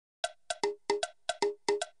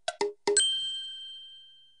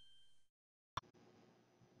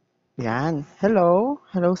Yan. Hello.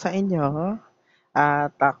 Hello sa inyo.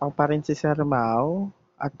 At ako pa rin si Sir Mau.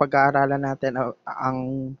 At pag-aaralan natin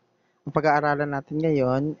ang pag-aaralan natin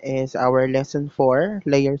ngayon is our lesson 4,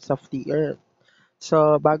 Layers of the Earth.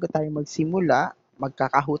 So, bago tayo magsimula,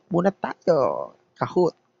 magkakahoot muna tayo.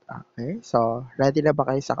 Kahoot. Okay. So, ready na ba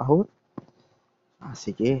kayo sa kahoot?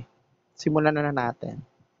 Sige. Simulan na natin.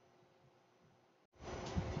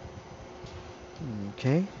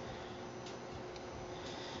 Okay.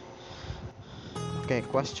 Okay,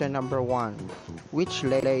 question number 1. Which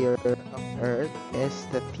layer of Earth is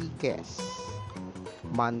the thickest?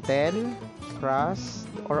 Mantle, crust,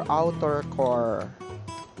 or outer core?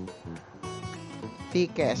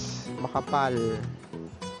 Thickest, makapal.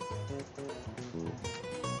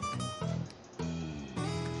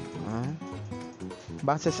 Ah,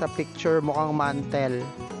 base sa picture, mukhang mantle.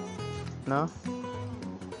 No?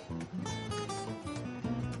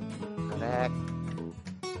 Correct.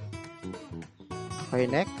 Okay,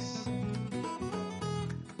 next.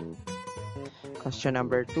 Question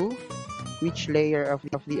number 2. Which layer of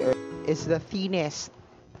the Earth is the thinnest?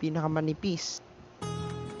 Pinakamanipis.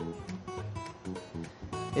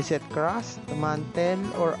 Is it crust, mantle,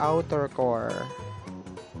 or outer core?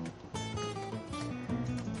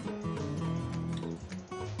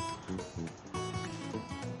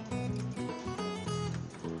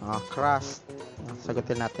 Crust.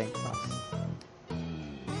 Sagutin natin crust.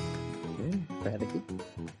 Okay, very good.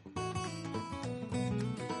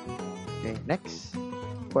 Okay, next.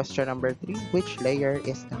 Question number 3. Which layer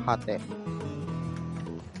is the hottest?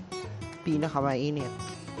 Pinakamainit.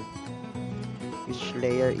 Which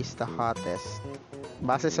layer is the hottest?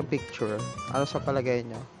 Base sa picture, ano sa palagay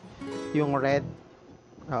nyo? Yung red?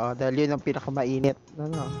 Oo, dahil yun ang pinakamainit. No.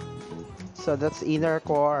 So, that's inner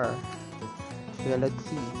core. So, let's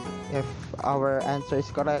see if our answer is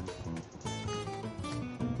correct.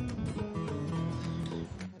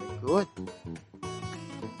 Very good.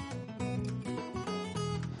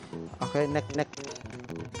 Okay, next.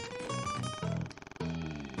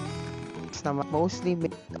 Naman, mostly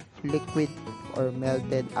made of liquid or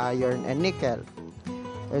melted iron and nickel.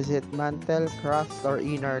 Is it mantle, crust, or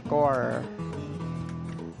inner core?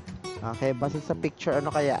 Okay, base sa picture, ano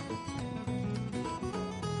kaya?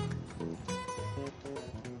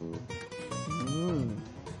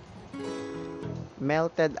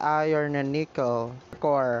 Melted iron and nickel.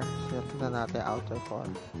 Core. Tignan natin outer core.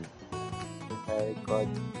 Very good.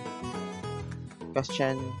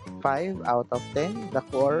 Question 5 out of 10. The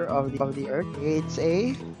core of the Earth. It's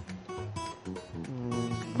a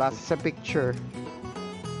base sa picture.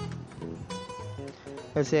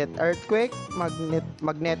 Is it earthquake,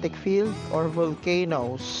 magnetic field, or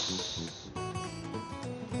volcanoes?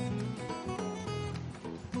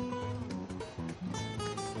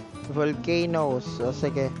 Volcanoes. O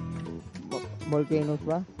sige. Volcanoes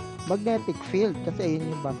ba? Magnetic field. Kasi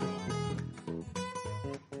yun yung base.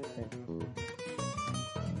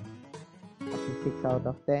 6 out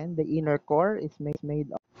of 10. The inner core is made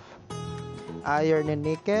of iron and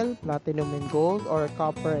nickel, platinum and gold, or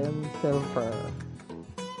copper and silver.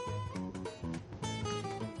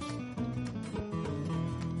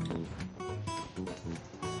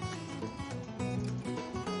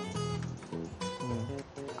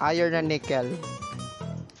 Iron and nickel.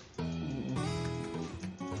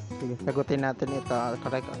 Sige, sagutin natin ito.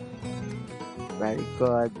 Correct. Very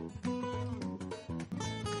good.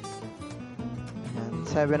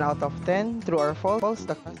 7 out of 10. True or false?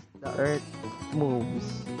 The Earth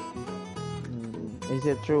moves. Is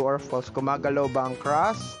it true or false? Gumagalaw ba ang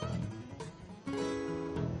crust?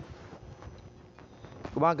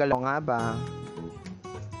 Gumagalaw nga ba?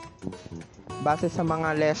 Base sa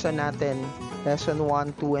mga lesson natin, lesson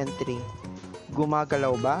 1, 2, and 3,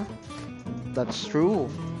 gumagalaw ba? That's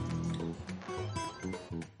true.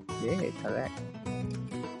 Yeah, correct.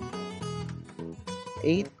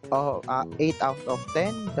 8 out of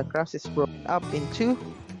 10. The crust is broken up into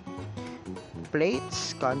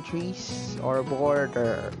plates, countries, or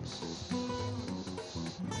borders.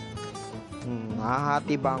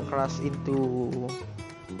 Nahahati ba ang crust into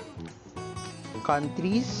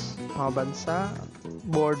countries, mga bansa,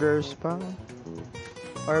 borders pa,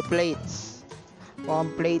 or plates? Mga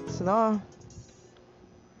plates, no?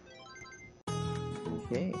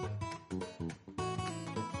 Okay.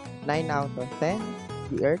 9 out of 10.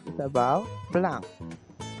 The Earth is about blank.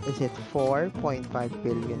 Is it 4.5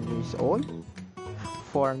 billion years old,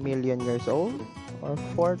 4 million years old, or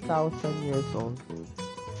 4,000 years old?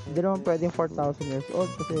 Hindi naman pwedeng 4,000 years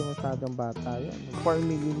old kasi masyadong bata yun. 4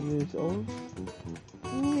 million years old?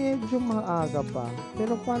 Medyo maaga pa.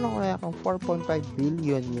 Pero paano kaya kung 4.5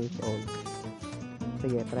 billion years old?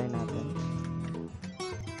 Sige, try natin.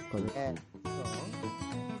 Correct. So,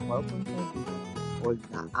 4.5 billion years old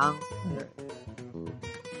na ang Earth.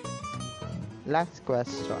 Last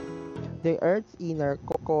question. The Earth's inner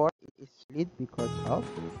core is solid because of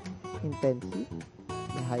intensity,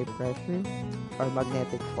 the high pressure, or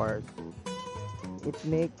magnetic force. It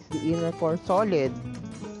makes the inner core solid,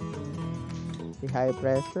 the high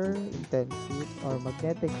pressure, intensity, or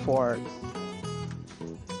magnetic force.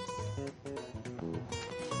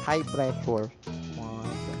 High pressure.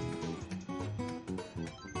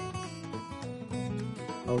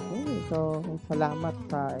 Okay, so salamat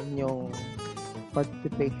sa inyong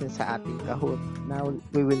participation sa ating Kahoot. Now,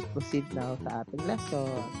 we will proceed now sa ating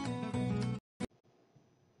lesson.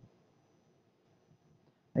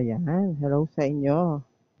 Ayan, hello sa inyo.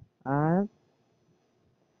 At,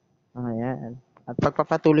 ayan. At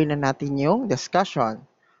pagpapatuloy na natin yung discussion.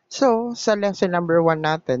 So, sa lesson number 1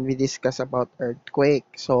 natin, we discuss about earthquake.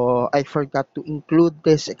 So, I forgot to include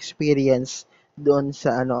this experience doon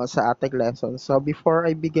sa sa ating lesson. So, before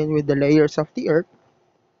I begin with the layers of the earth,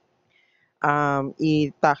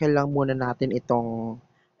 i-tackle lang muna natin itong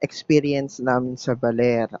experience namin sa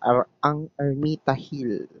Baler, ang Ermita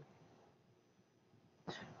Hill.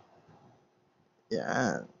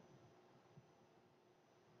 Yan.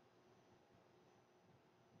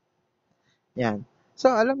 Yan. So,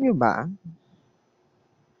 alam nyo ba,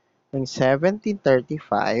 noong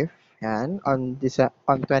 1735, yan, on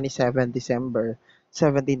 27 December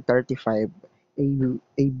 1735,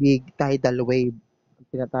 a big tidal wave, ang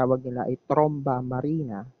tinatawag nila ay Tromba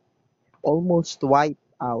Marina, almost wiped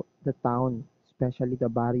out the town, especially the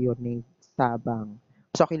barrio named Sabang.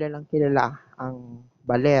 So, kilalang-kilala ang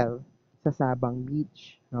Baler sa Sabang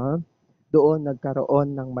Beach. No? Doon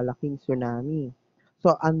nagkaroon ng malaking tsunami.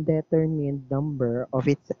 So, undetermined number of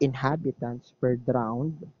its inhabitants were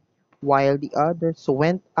drowned while the others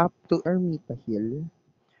went up to Ermita Hill,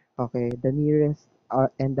 okay, the nearest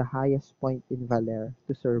and the highest point in Valer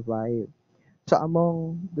to survive. So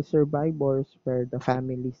among the survivors were the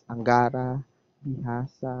families Angara,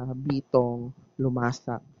 Bihasa, Bitong,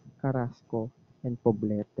 Lumasak, Carrasco, and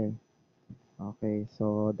Poblete. Okay,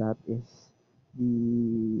 so that is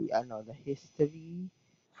the history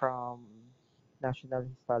from National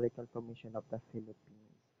Historical Commission of the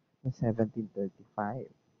Philippines in 1735.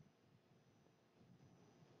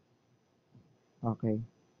 Okay.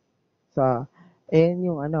 So, ayan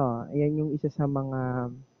yung isa sa mga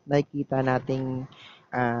nakikita nating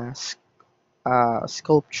ah,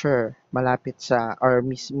 sculpture malapit sa or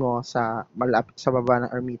mismo sa malapit sa baba ng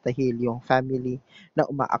Ermita Hill, yung family na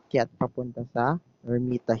umaakyat papunta sa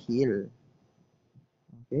Ermita Hill.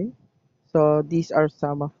 Okay? So, these are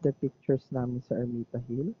some of the pictures namin sa Ermita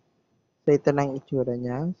Hill. So, ito na ang itsura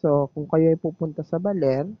niya. So, kung kayo ay pupunta sa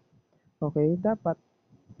Baler, okay, dapat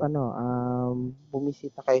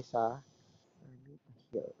bumisita kayo sa Ermita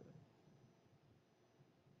Hill.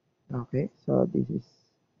 Okay, so this is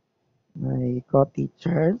my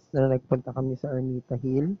co-teachers na nagpunta kami sa Ermita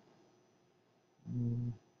Hill.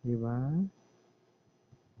 Di ba?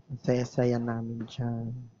 Ang saya-saya namin dyan.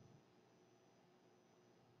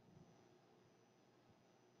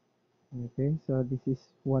 Okay, so this is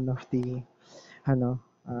one of the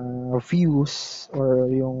views or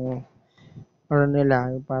yung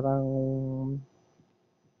nila, yung parang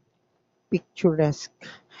picturesque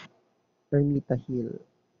Ermita Hill.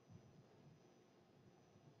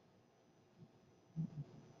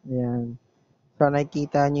 Ayan. So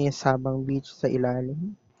nakikita niyo yung Sabang Beach sa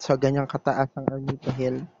ilalim. So ganyang kataas ang Ermita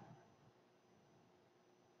Hill.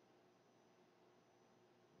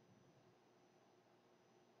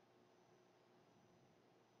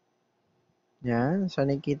 Yan. So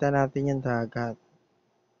nakikita natin yung dagat.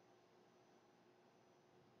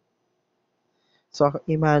 So,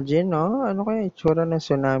 imagine, no? Ano kaya itsura ng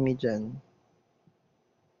tsunami dyan?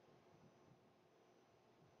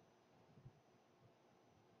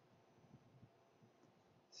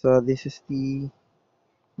 So, this is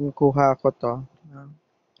yung kuha ko to.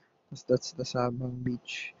 That's the Sabang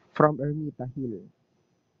Beach from Ermita Hill.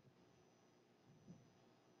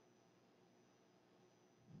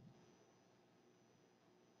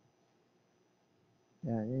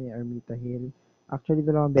 Yan yung Ermita Hill. Actually,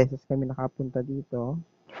 2 beses kami nakapunta dito.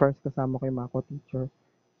 First, kasama ko yung mga ko-teacher.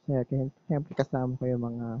 Second, siyempre kasama ko yung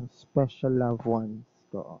mga special loved ones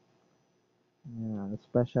ko. Yeah,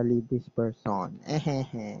 especially this person.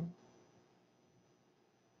 Ehehe.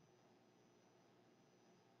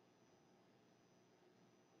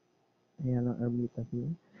 Ayan ang Ermita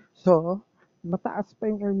Hill. So, Mataas pa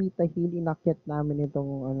yung Ermita Hill, inakyat namin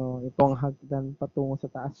itong hagdan patungo sa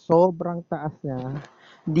taas. Sobrang taas niya.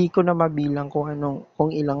 Di ko na mabilang kung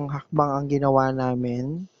ilang hakbang ang ginawa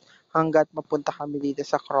namin hangga't mapunta kami dito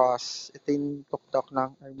sa cross. Ito yung tuktok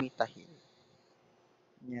ng Ermita Hill.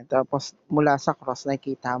 Yan. Tapos mula sa cross,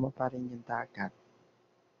 nakikita mo pa rin yung dagat.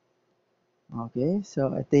 Okay,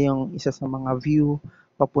 so ito yung isa sa mga view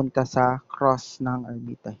papunta sa cross ng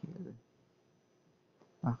Ermita Hill.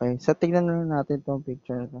 Okay, so tignan na natin itong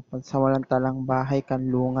picture. Pansamantalang bahay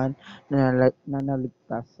kanlungan na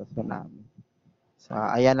naligtas sa tsunami. So,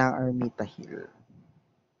 ayan ang Ermita Hill.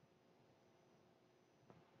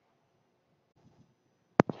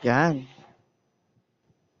 Yan.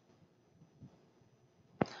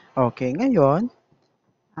 Okay, ngayon,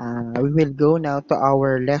 we will go now to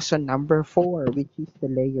our lesson number 4, which is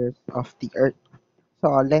the layers of the earth. So,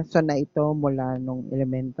 lesson na ito mula nung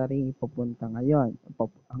elementary papunta ngayon,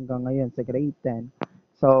 hanggang ngayon sa grade 10.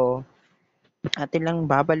 So, atin lang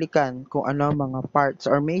babalikan kung ano mga parts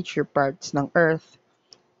or major parts ng earth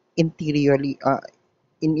interiorly,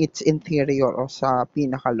 in its interior o sa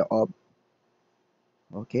pinakaloob.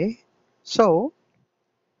 Okay? So,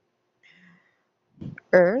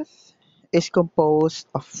 Earth is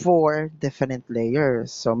composed of 4 different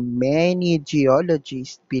layers. So, many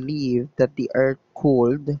geologists believe that the Earth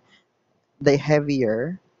cooled, the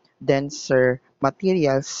heavier, denser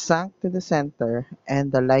materials sank to the center,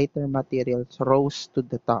 and the lighter materials rose to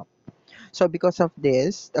the top. So, because of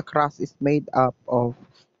this, the crust is made up of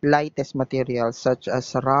lightest materials such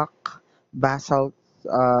as rock, basalt,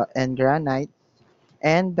 and granite,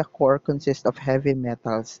 and the core consists of heavy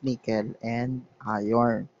metals, nickel, and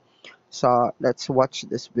iron. So, let's watch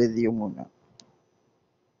this video muna.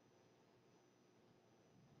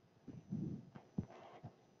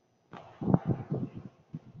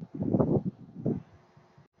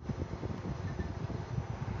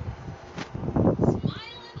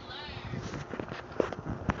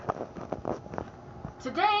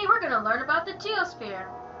 Today we're going to learn about the geosphere.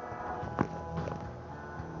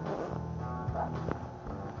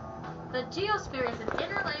 The geosphere is an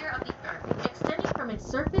inner layer of the Earth, extending from its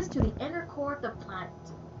surface to the inner core of the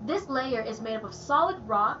planet. This layer is made up of solid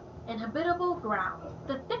rock and habitable ground.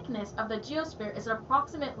 The thickness of the geosphere is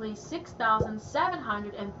approximately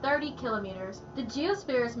 6,730 kilometers. The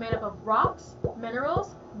geosphere is made up of rocks,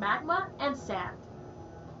 minerals, magma, and sand.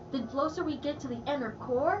 The closer we get to the inner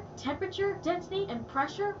core, temperature, density, and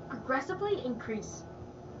pressure progressively increase.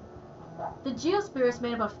 The geosphere is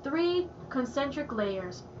made up of 3 concentric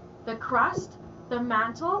layers: the crust, the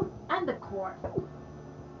mantle, and the core.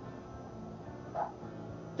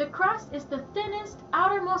 The crust is the thinnest,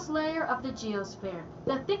 outermost layer of the geosphere.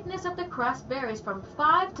 The thickness of the crust varies from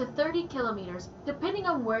 5 to 30 kilometers, depending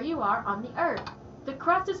on where you are on the Earth. The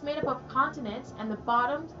crust is made up of continents and the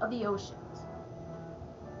bottoms of the oceans.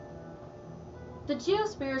 The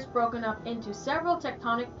geosphere is broken up into several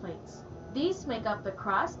tectonic plates. These make up the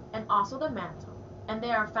crust and also the mantle, and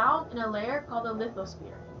they are found in a layer called the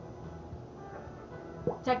lithosphere.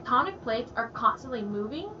 Tectonic plates are constantly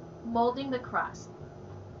moving, molding the crust.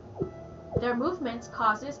 Their movements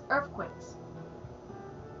causes earthquakes.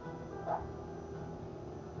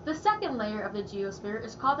 The second layer of the geosphere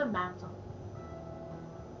is called the mantle.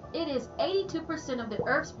 It is 82% of the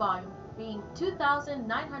Earth's volume, being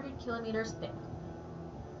 2,900 kilometers thick.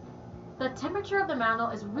 The temperature of the mantle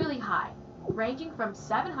is really high, ranging from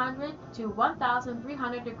 700 to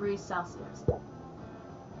 1,300 degrees Celsius.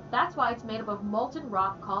 That's why it's made up of molten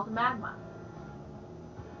rock called magma.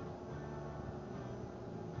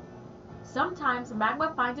 Sometimes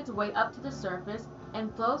magma finds its way up to the surface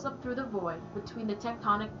and flows up through the void between the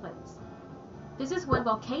tectonic plates. This is when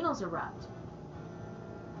volcanoes erupt.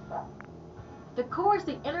 The core is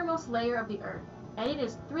the innermost layer of the Earth, and it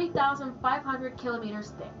is 3,500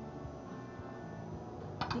 kilometers thick.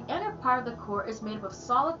 The inner part of the core is made up of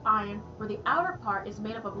solid iron, where the outer part is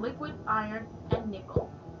made up of liquid iron and nickel.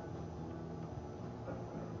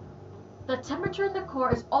 The temperature in the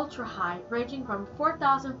core is ultra high, ranging from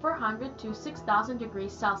 4,400 to 6,000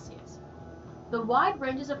 degrees Celsius. The wide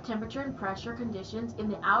ranges of temperature and pressure conditions in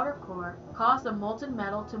the outer core cause the molten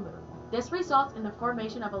metal to move. This results in the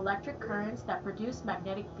formation of electric currents that produce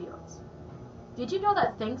magnetic fields. Did you know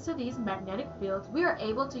that thanks to these magnetic fields, we are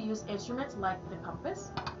able to use instruments like the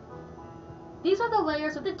compass? These are the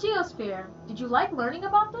layers of the geosphere. Did you like learning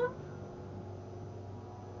about them?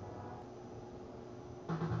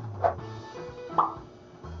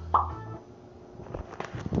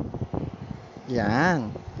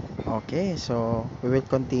 Yan. Okay, so we will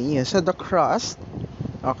continue. So the crust,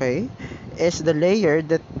 okay, is the layer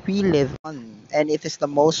that we live on. and it is the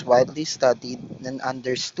most widely studied and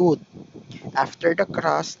understood. After the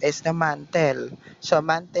crust is the mantle. So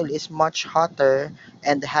mantle is much hotter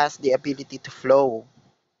and has the ability to flow.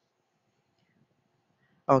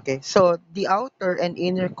 Okay, so the outer and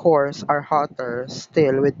inner cores are hotter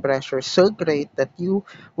still with pressure so great that you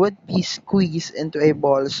would be squeezed into a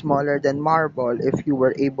ball smaller than marble if you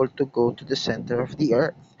were able to go to the center of the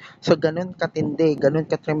earth. So ganun katindi, ganun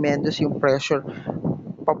katremendous yung pressure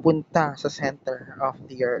papunta sa center of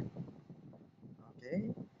the earth.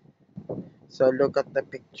 Okay, so look at the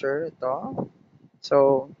picture ito.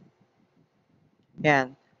 So,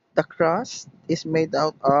 yan. The crust is made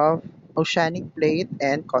out of oceanic plate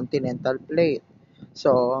and continental plate.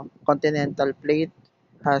 So, continental plate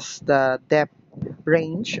has the depth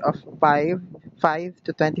range of 5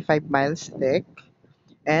 to 25 miles thick,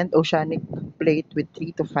 and oceanic plate with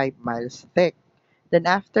 3 to 5 miles thick. Then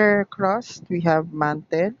after crust, we have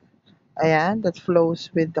mantle, ayan, that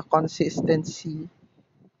flows with the consistency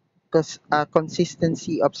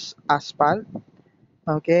of asphalt.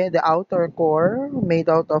 Okay, the outer core made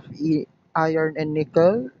out of iron and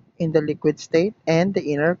nickel in the liquid state, and the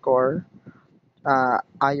inner core,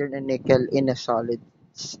 iron and nickel in a solid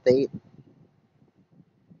state.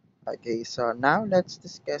 Okay, so now let's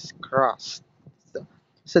discuss crust. So,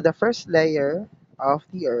 so the first layer of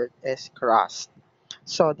the earth is crust.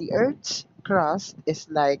 So the earth's crust is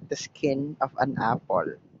like the skin of an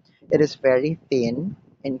apple. It is very thin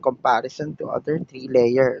in comparison to other three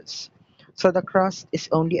layers. So the crust is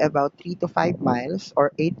only about 3 to 5 miles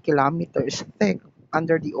or 8 kilometers thick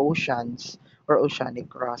under the oceans or oceanic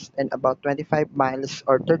crust, and about 25 miles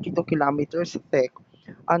or 32 kilometers thick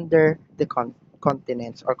under the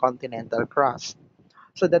continents or continental crust.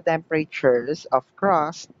 So the temperatures of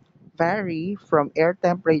crust vary from air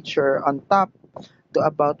temperature on top to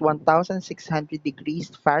about 1,600 degrees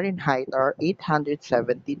Fahrenheit or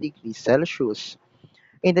 870 degrees Celsius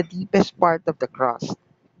in the deepest part of the crust.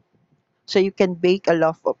 So you can bake a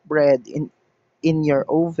loaf of bread in your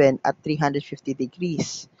oven at 350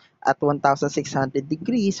 degrees. At 1,600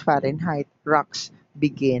 degrees Fahrenheit, rocks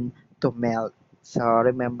begin to melt. So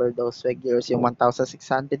remember those figures, yung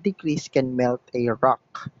 1,600 degrees can melt a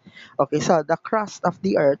rock. Okay, so the crust of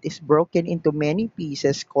the earth is broken into many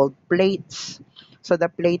pieces called plates. So the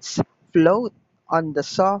plates float on the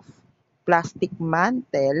soft plastic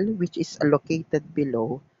mantle which is located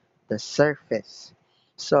below the surface.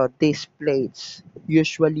 So these plates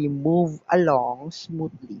usually move along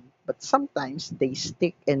smoothly, but sometimes they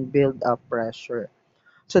stick and build up pressure.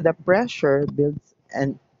 So the pressure builds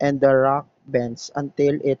and the rock bends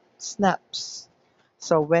until it snaps.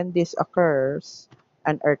 So when this occurs,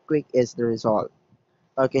 an earthquake is the result.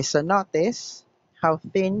 Okay, so notice how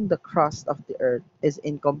thin the crust of the earth is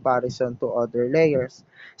in comparison to other layers.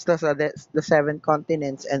 So the seven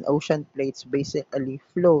continents and ocean plates basically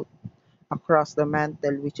float across the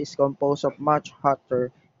mantle, which is composed of much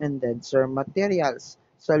hotter and denser materials.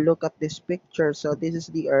 So look at this picture. So this is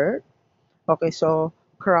the earth. Okay, so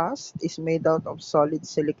crust is made out of solid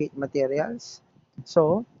silicate materials.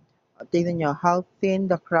 So, tingnan nyo how thin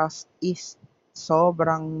the crust is.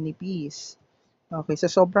 Sobrang nipis. Okay, so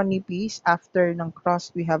sobrang nipis. After ng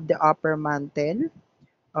crust, we have the upper mantle.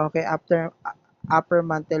 Okay, after upper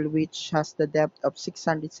mantle which has the depth of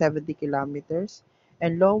 670 kilometers,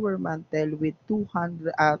 and lower mantle with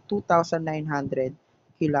 2,900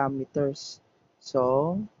 kilometers.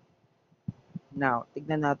 So, now,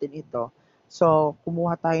 tignan natin ito. So,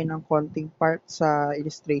 kumuha tayo ng konting part sa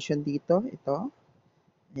illustration dito. Ito.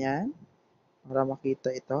 Ayan. Para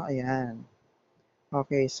makita ito. Ayan.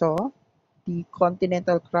 Okay, so, the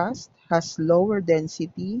continental crust has lower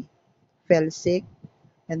density, felsic,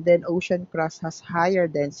 and then ocean crust has higher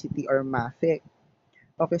density or mafic.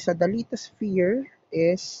 Okay, so the lithosphere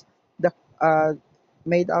is the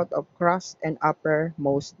made out of crust and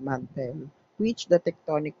uppermost mantle, which the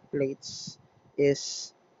tectonic plates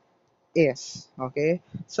is. Okay?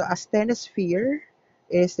 So, a stenosphere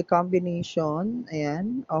is the combination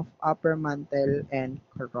ayan, of upper mantle and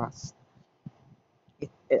crust.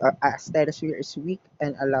 A stenosphere is weak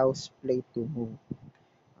and allows plate to move.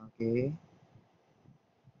 Okay?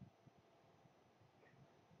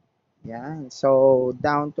 Yan. So,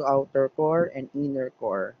 down to outer core and inner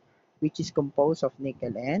core, which is composed of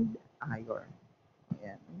nickel and iron.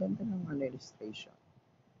 Ayan. Ang ganda ng illustration.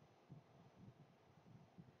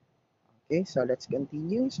 Okay, so let's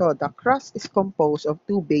continue. So the crust is composed of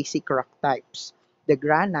two basic rock types, the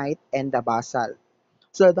granite and the basalt.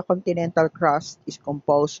 So the continental crust is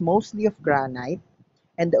composed mostly of granite,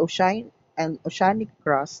 and the oceanic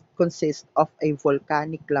crust consists of a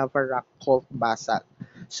volcanic lava rock called basalt.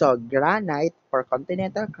 So, granite for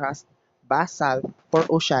continental crust, basalt for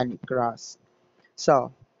oceanic crust.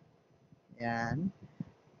 So, yan.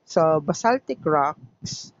 So, basaltic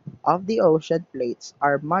rocks of the ocean plates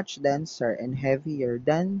are much denser and heavier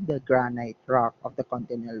than the granite rock of the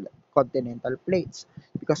continental plates.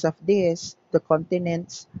 Because of this, the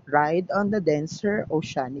continents ride on the denser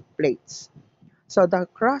oceanic plates. So the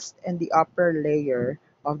crust and the upper layer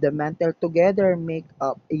of the mantle together make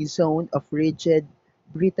up a zone of rigid,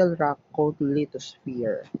 brittle rock called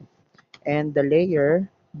lithosphere. And the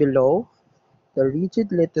layer below the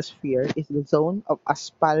rigid lithosphere is the zone of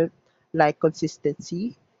asphalt-like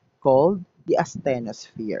consistency called the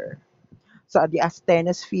asthenosphere. So the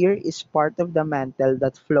asthenosphere is part of the mantle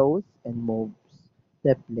that flows and moves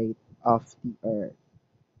the plate of the Earth.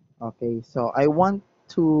 Okay, so I want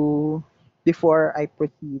to, before I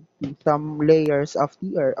proceed to some layers of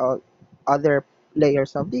the Earth or other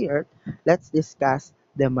layers of the Earth, let's discuss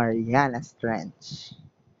the Marianas Trench.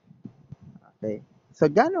 Okay. So,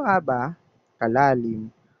 gaano nga ba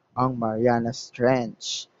kalalim ang Marianas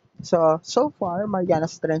Trench? So far,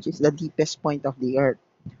 Marianas Trench is the deepest point of the Earth.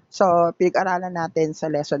 So, pinag-aralan natin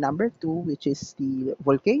sa lesson number 2, which is the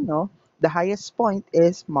volcano. The highest point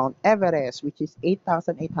is Mount Everest, which is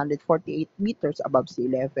 8,848 meters above sea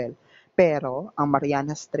level. Pero, ang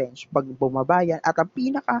Marianas Trench, pag bumaba yan, at ang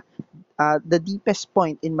the deepest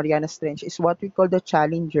point in Marianas Trench is what we call the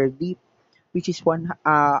Challenger Deep, which is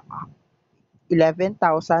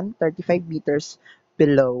 11,035 meters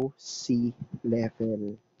below sea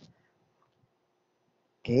level.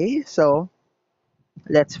 Okay, so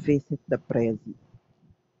let's visit the Prezi.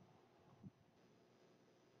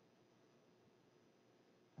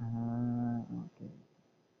 Okay.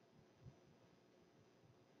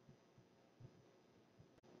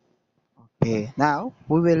 Okay, now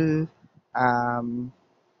we will um,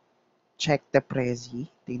 check the Prezi.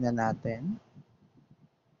 Tingnan natin.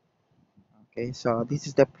 Okay, so this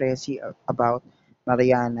is the Prezi about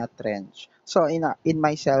Mariana Trench. So in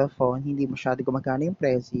my cellphone, hindi masyado gumagana yung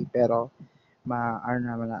Prezi, pero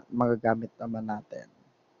magagamit naman natin.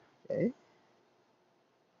 Okay?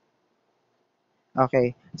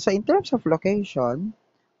 Okay, so in terms of location,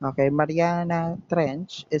 okay, Mariana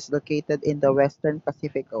Trench is located in the western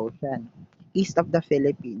Pacific Ocean, east of the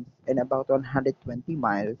Philippines, and about 120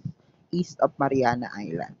 miles east of Mariana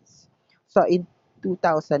Islands. So in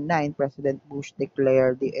 2009, President Bush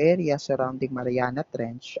declared the area surrounding Mariana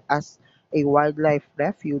Trench as a wildlife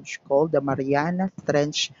refuge called the Mariana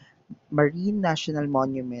Trench Marine National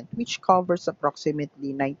Monument, which covers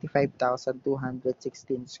approximately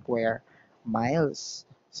 95,216 square miles.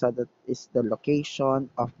 So that is the location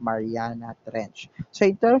of Mariana Trench. So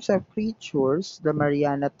in terms of creatures, the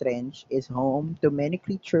Mariana Trench is home to many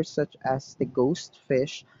creatures such as the ghost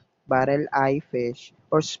fish, barrel eye fish,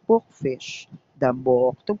 or spookfish,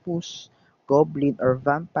 Dumbo octopus, goblin or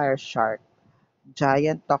vampire shark,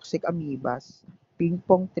 giant toxic amoebas,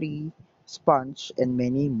 ping-pong tree, sponge, and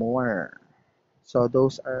many more. So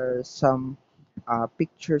those are some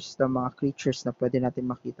pictures ng mga creatures na pwede natin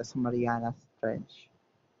makita sa Marianas Trench.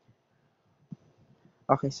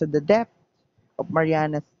 Okay, so the depth of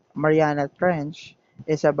Mariana Trench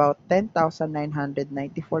is about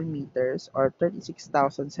 10,994 meters or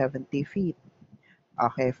 36,070 feet.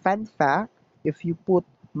 Okay, fun fact, if you put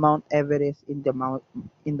Mount Everest in the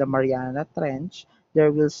Mariana Trench,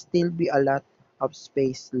 there will still be a lot of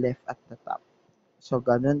space left at the top. So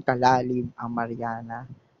ganun kalalim ang Mariana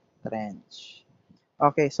Trench.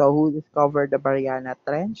 Okay, so who discovered the Mariana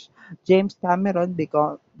Trench? James Cameron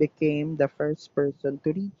became the first person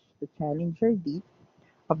to reach the Challenger Deep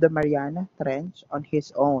of the Mariana Trench on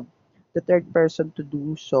his own, the third person to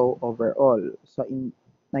do so overall. So in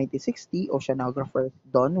 1960, oceanographers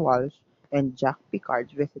Don Walsh and Jack Pickard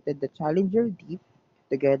visited the Challenger Deep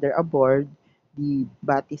together aboard the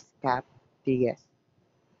Batiscat Trieste.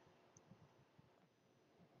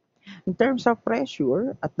 In terms of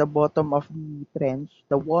pressure, at the bottom of the trench,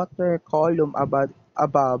 the water column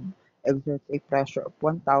above exerts a pressure of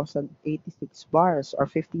 1,086 bars or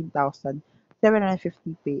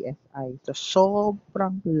 15,750 psi. So,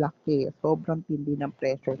 sobrang laki, sobrang tindi ng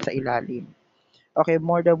pressure sa ilalim. Okay,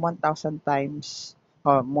 more than 1,000 times,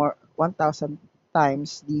 1,000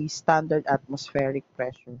 times the standard atmospheric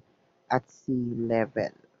pressure at sea level.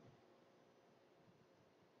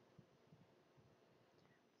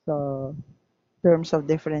 So, terms of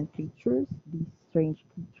different creatures, these strange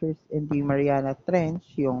creatures in the Mariana Trench,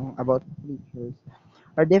 yung about creatures,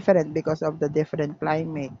 are different because of the different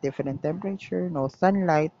climate, different temperature, no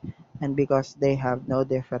sunlight, and because they have no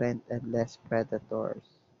different and less predators.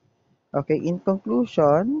 Okay, in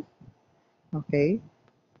conclusion, okay,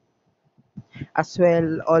 As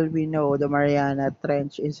well, all we know, the Mariana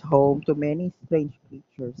Trench is home to many strange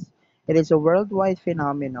creatures. It is a worldwide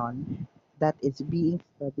phenomenon that is being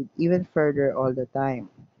studied even further all the time.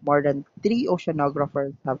 More than three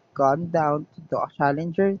oceanographers have gone down to the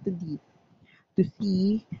Challenger to deep to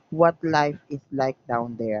see what life is like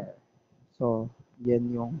down there. So, yan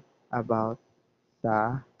yung about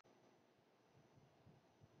sa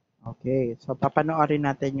okay. So, papanoorin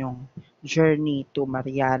natin yung Journey to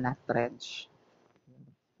Mariana Trench.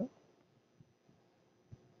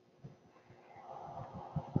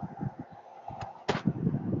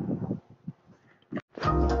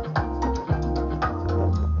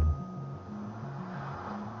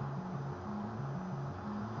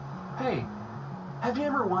 Hey, have you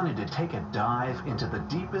ever wanted to take a dive into the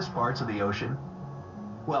deepest parts of the ocean?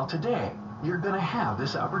 Well, today, you're going to have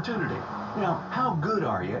this opportunity. Now, how good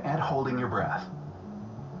are you at holding your breath?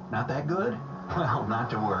 Not that good? Well, not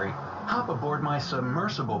to worry. Hop aboard my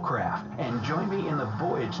submersible craft and join me in the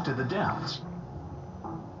voyage to the depths.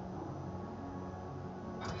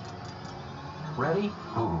 Ready?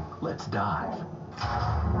 Ooh, let's dive.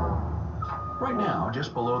 Right now,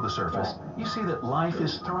 just below the surface, you see that life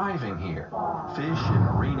is thriving here. Fish and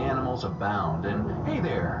marine animals abound, and hey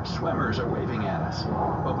there, swimmers are waving at us.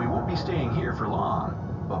 But we won't be staying here for long.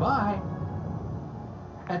 Bye-bye.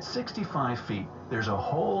 At 65 feet, there's a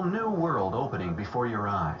whole new world opening before your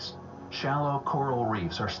eyes. Shallow coral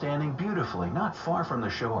reefs are standing beautifully not far from the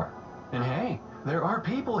shore. And hey, there are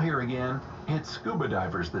people here again. It's scuba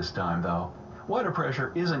divers this time, though. Water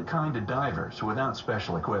pressure isn't kind to divers without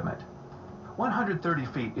special equipment. 130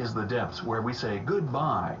 feet is the depths where we say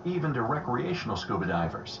goodbye even to recreational scuba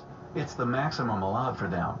divers. It's the maximum allowed for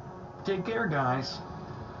them. Take care, guys.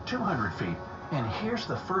 200 feet, and here's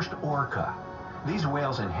the first orca. These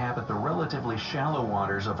whales inhabit the relatively shallow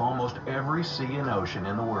waters of almost every sea and ocean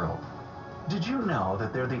in the world. Did you know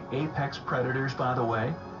that they're the apex predators, by the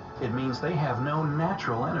way? It means they have no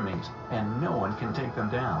natural enemies, and no one can take them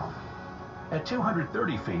down. At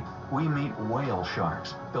 230 feet, we meet whale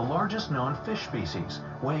sharks, the largest known fish species,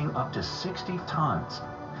 weighing up to 60 tons.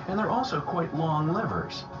 And they're also quite long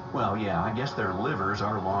livers. Well, yeah, I guess their livers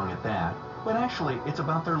are long at that, but actually it's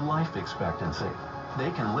about their life expectancy.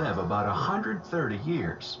 They can live about 130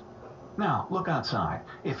 years. Now, look outside.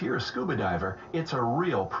 If you're a scuba diver, it's a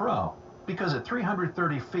real pro, because at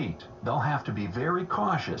 330 feet, they'll have to be very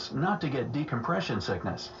cautious not to get decompression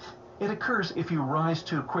sickness. It occurs if you rise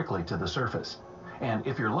too quickly to the surface. And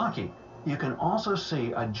if you're lucky, you can also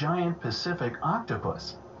see a giant Pacific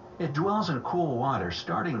octopus. It dwells in cool water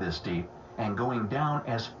starting this deep and going down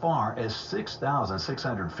as far as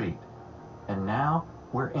 6,600 feet. And now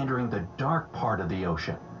we're entering the dark part of the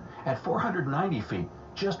ocean. At 490 feet,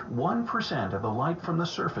 just 1% of the light from the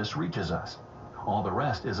surface reaches us. All the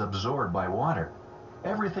rest is absorbed by water.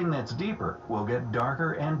 Everything that's deeper will get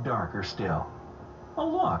darker and darker still. Oh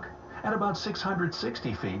look! At about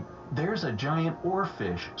 660 feet, there's a giant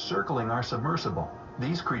oarfish circling our submersible.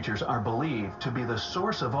 These creatures are believed to be the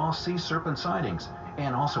source of all sea serpent sightings,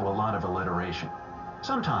 and also a lot of alliteration.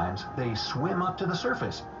 Sometimes they swim up to the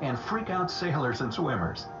surface and freak out sailors and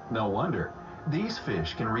swimmers. No wonder. These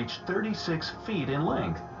fish can reach 36 feet in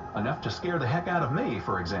length, enough to scare the heck out of me,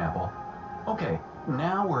 for example. Okay,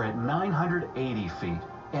 now we're at 980 feet,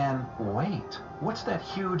 and wait, what's that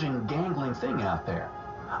huge and gangling thing out there?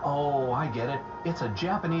 Oh, I get it. It's a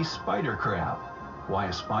Japanese spider crab. Why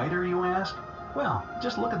a spider, you ask? Well,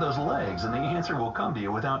 just look at those legs and the answer will come to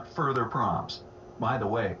you without further prompts. By the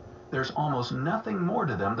way, there's almost nothing more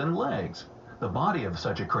to them than legs. The body of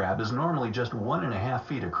such a crab is normally just 1.5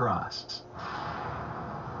 feet across.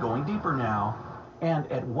 Going deeper now, and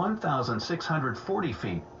at 1,640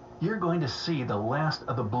 feet, you're going to see the last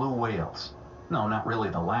of the blue whales. No, not really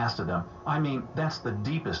the last of them. I mean, that's the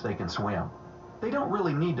deepest they can swim. They don't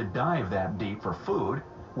really need to dive that deep for food,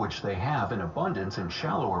 which they have in abundance in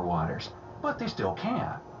shallower waters, but they still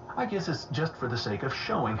can. I guess it's just for the sake of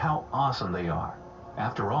showing how awesome they are.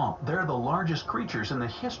 After all, they're the largest creatures in the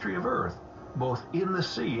history of Earth, both in the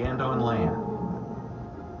sea and on land.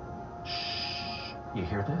 Shh, you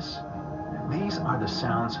hear this? These are the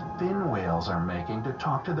sounds fin whales are making to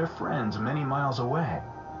talk to their friends many miles away.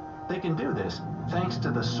 They can do this thanks to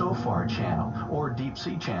the SOFAR channel, or deep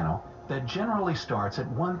sea channel, that generally starts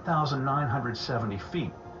at 1,970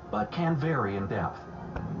 feet, but can vary in depth.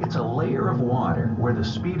 It's a layer of water where the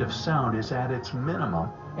speed of sound is at its minimum,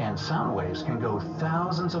 and sound waves can go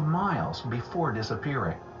thousands of miles before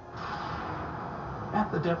disappearing.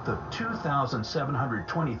 At the depth of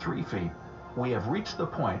 2,723 feet, we have reached the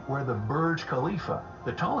point where the Burj Khalifa,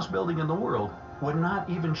 the tallest building in the world, would not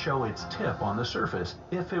even show its tip on the surface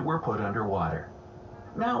if it were put underwater.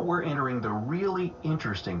 Now we're entering the really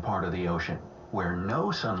interesting part of the ocean, where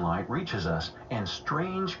no sunlight reaches us and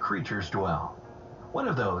strange creatures dwell. One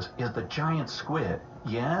of those is the giant squid,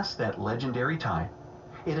 yes, that legendary type.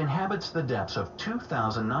 It inhabits the depths of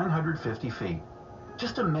 2,950 feet.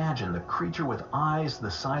 Just imagine the creature with eyes the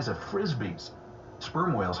size of frisbees.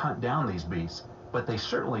 Sperm whales hunt down these beasts, but they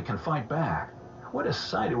certainly can fight back. What a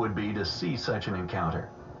sight it would be to see such an encounter.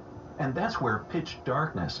 And that's where pitch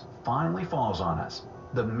darkness finally falls on us,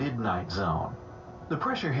 the midnight zone. The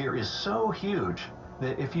pressure here is so huge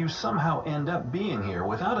that if you somehow end up being here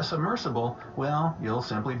without a submersible, well, you'll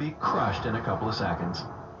simply be crushed in a couple of seconds.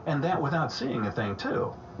 And that without seeing a thing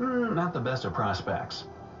too. Not the best of prospects.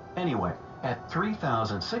 Anyway, at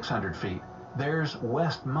 3,600 feet, there's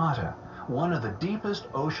West Mata, one of the deepest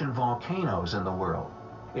ocean volcanoes in the world.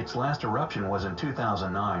 Its last eruption was in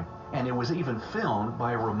 2009, and it was even filmed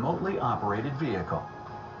by a remotely operated vehicle.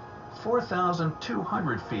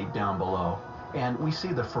 4,200 feet down below, and we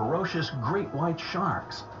see the ferocious great white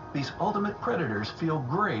sharks. These ultimate predators feel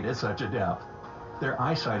great at such a depth. Their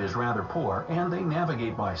eyesight is rather poor, and they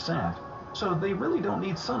navigate by scent, so they really don't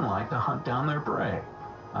need sunlight to hunt down their prey.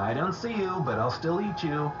 I don't see you, but I'll still eat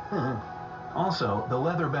you. Also, the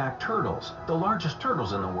leatherback turtles, the largest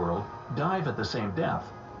turtles in the world, dive at the same depth.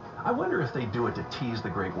 I wonder if they do it to tease the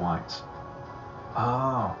great whites.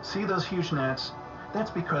 Oh, see those huge nets?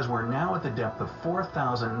 That's because we're now at the depth of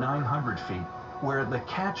 4,900 feet, where the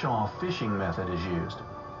catch-all fishing method is used.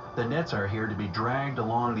 The nets are here to be dragged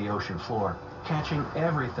along the ocean floor, catching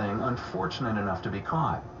everything unfortunate enough to be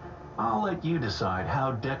caught. I'll let you decide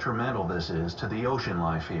how detrimental this is to the ocean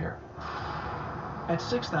life here. At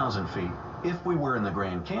 6,000 feet, if we were in the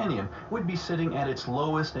Grand Canyon, we'd be sitting at its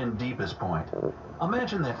lowest and deepest point.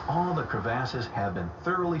 Imagine that all the crevasses have been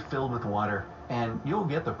thoroughly filled with water, and you'll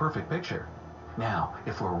get the perfect picture. Now,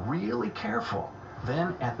 if we're really careful,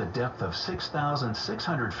 then at the depth of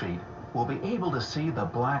 6,600 feet, we'll be able to see the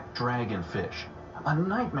black dragonfish, a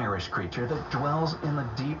nightmarish creature that dwells in the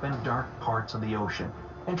deep and dark parts of the ocean.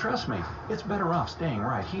 And trust me, it's better off staying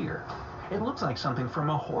right here. It looks like something from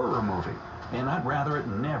a horror movie, and I'd rather it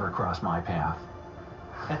never cross my path.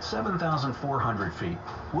 At 7,400 feet,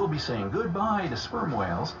 we'll be saying goodbye to sperm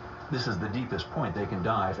whales. This is the deepest point they can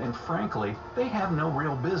dive, and frankly, they have no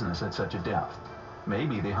real business at such a depth.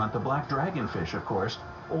 Maybe they hunt the black dragonfish, of course,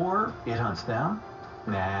 or it hunts them.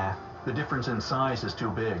 Nah, the difference in size is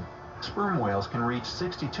too big. Sperm whales can reach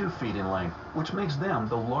 62 feet in length, which makes them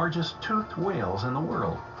the largest toothed whales in the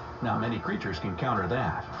world. Not many creatures can counter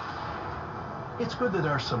that. It's good that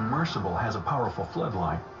our submersible has a powerful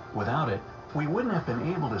floodlight. Without it, we wouldn't have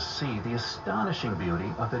been able to see the astonishing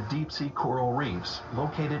beauty of the deep-sea coral reefs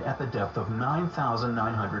located at the depth of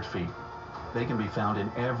 9,900 feet. They can be found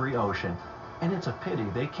in every ocean, and it's a pity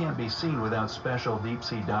they can't be seen without special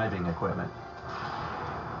deep-sea diving equipment.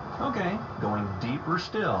 Okay, going deeper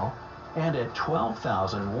still, and at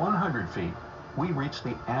 12,100 feet, we reach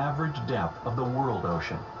the average depth of the world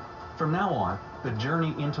ocean. From now on, the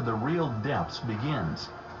journey into the real depths begins.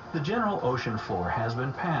 The general ocean floor has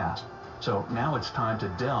been passed, so now it's time to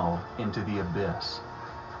delve into the abyss.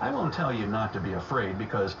 I won't tell you not to be afraid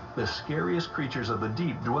because the scariest creatures of the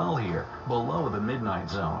deep dwell here, below the midnight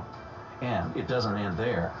zone. And it doesn't end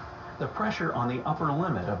there. The pressure on the upper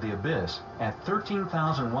limit of the abyss at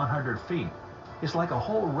 13,100 feet is like a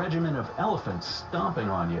whole regiment of elephants stomping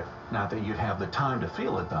on you. Not that you'd have the time to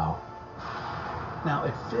feel it, though. Now,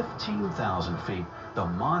 at 15,000 feet, the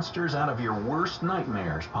monsters out of your worst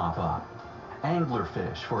nightmares pop up.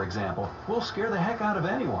 Anglerfish, for example, will scare the heck out of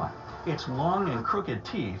anyone. Its long and crooked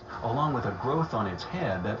teeth, along with a growth on its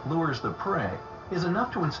head that lures the prey, is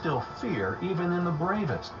enough to instill fear even in the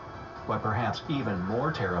bravest. But perhaps even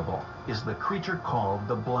more terrible is the creature called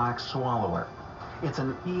the black swallower. It's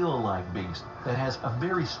an eel-like beast that has a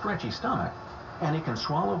very stretchy stomach, and it can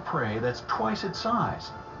swallow prey that's twice its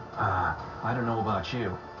size. I don't know about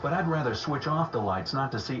you, but I'd rather switch off the lights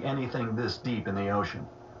not to see anything this deep in the ocean.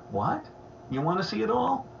 What? You want to see it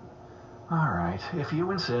all? All right, if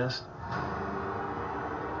you insist.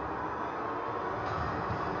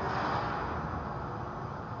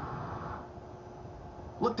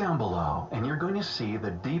 Look down below, and you're going to see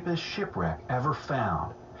the deepest shipwreck ever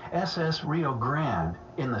found. SS Rio Grande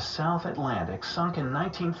in the South Atlantic sunk in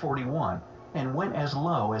 1941 and went as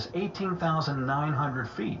low as 18,900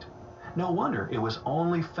 feet. No wonder it was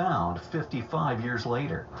only found 55 years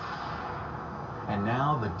later. And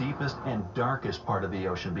now the deepest and darkest part of the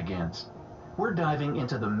ocean begins. We're diving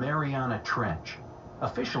into the Mariana Trench.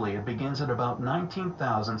 Officially, it begins at about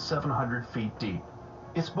 19,700 feet deep.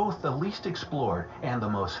 It's both the least explored and the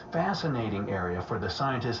most fascinating area for the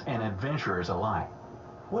scientists and adventurers alike.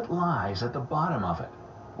 What lies at the bottom of it?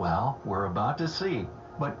 Well, we're about to see.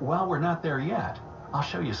 But while we're not there yet, I'll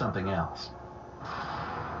show you something else.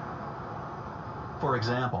 For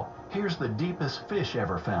example, here's the deepest fish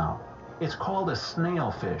ever found. It's called a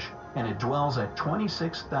snailfish, and it dwells at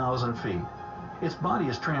 26,000 feet. Its body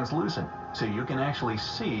is translucent, so you can actually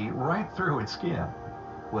see right through its skin.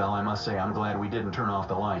 Well, I must say I'm glad we didn't turn off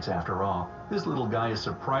the lights after all. This little guy is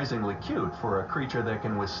surprisingly cute for a creature that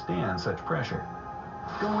can withstand such pressure.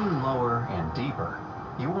 Going lower and deeper,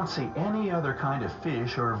 you won't see any other kind of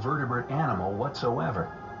fish or vertebrate animal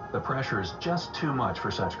whatsoever. The pressure is just too much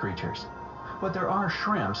for such creatures. But there are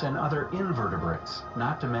shrimps and other invertebrates,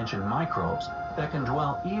 not to mention microbes, that can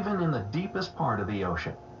dwell even in the deepest part of the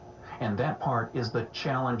ocean. And that part is the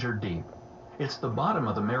Challenger Deep. It's the bottom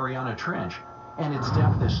of the Mariana Trench, and its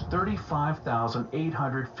depth is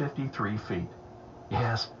 35,853 feet.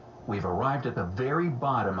 Yes, we've arrived at the very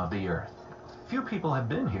bottom of the Earth. Few people have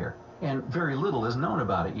been here, and very little is known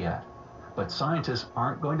about it yet. But scientists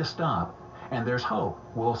aren't going to stop, and there's hope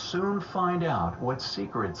we'll soon find out what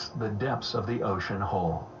secrets the depths of the ocean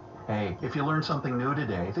hold. Hey, if you learned something new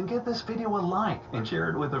today, then give this video a like and share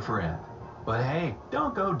it with a friend. But hey,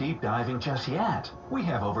 don't go deep diving just yet. We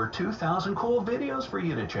have over 2,000 cool videos for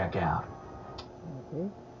you to check out. Okay.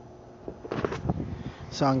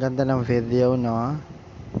 So, ang ganda ng video, no?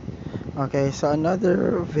 Okay, so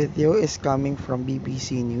another video is coming from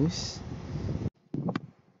BBC News.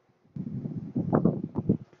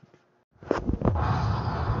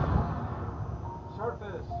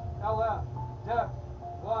 Surface, LF, depth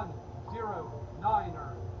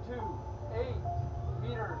 109.28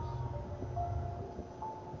 meters.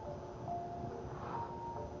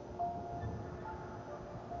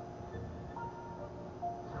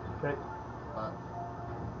 Okay.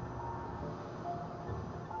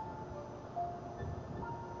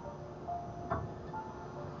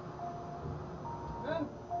 Then,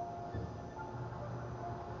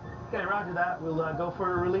 Okay, roger that. We'll go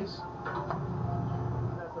for a release.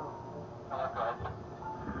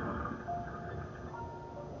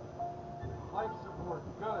 life support,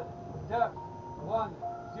 good. Depth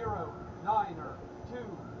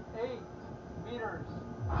 109.28 meters.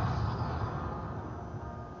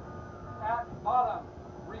 At bottom,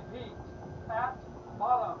 repeat, at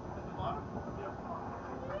bottom. At the bottom?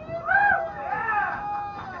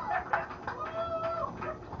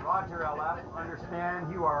 Roger, LF.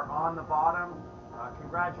 Understand you are on the bottom.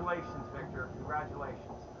 Congratulations, Victor.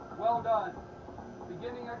 Congratulations. Well done.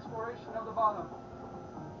 Beginning exploration of the bottom.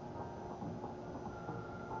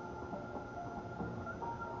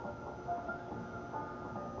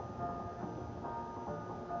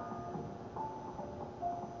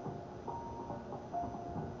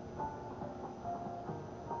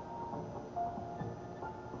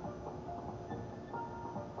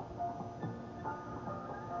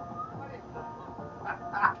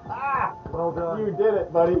 Well done. You did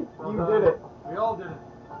it, buddy. Well You done. did it. We all did it.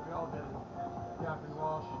 We all did it. Captain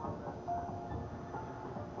Walsh.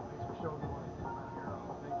 Thanks for showing the way.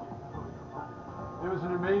 Thank you. It was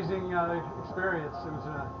an amazing experience. It was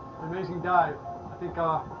an amazing dive. I think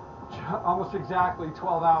almost exactly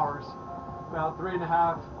 12 hours. About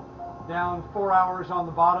 3.5 down, 4 hours on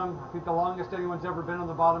the bottom. I think the longest anyone's ever been on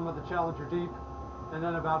the bottom of the Challenger Deep. And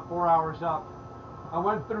then about 4 hours up. I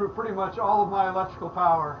went through pretty much all of my electrical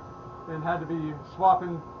power and had to be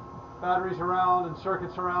swapping batteries around and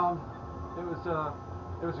circuits around. It was a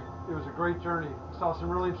great journey. Saw some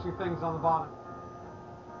really interesting things on the bottom.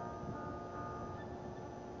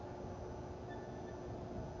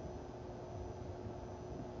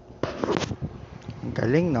 Ang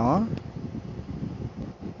galing, no?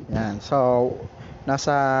 Yan. So,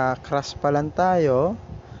 nasa crust pa lang tayo.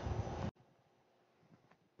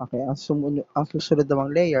 Okay, ang susunod namang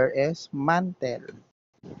layer is mantle.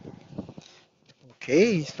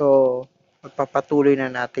 Okay, so magpapatuloy na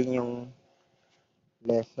natin yung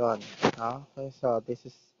lesson. Okay, so this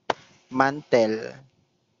is mantle.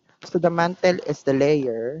 So the mantle is the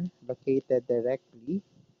layer located directly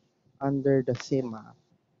under the sima.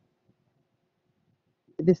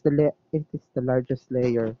 It is the largest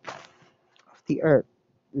layer of the Earth,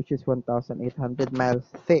 which is 1,800 miles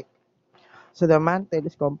thick. So the mantle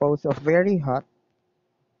is composed of very hot,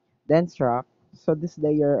 dense rock. So this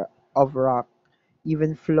layer of rock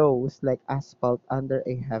even flows like asphalt under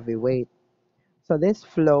a heavy weight. So this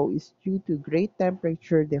flow is due to great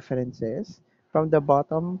temperature differences from the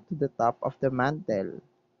bottom to the top of the mantle.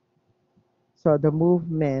 So the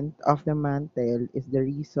movement of the mantle is the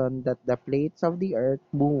reason that the plates of the Earth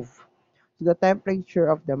move. So the temperature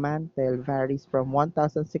of the mantle varies from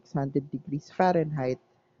 1,600 degrees Fahrenheit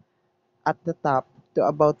at the top to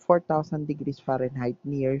about 4,000 degrees Fahrenheit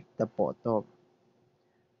near the bottom.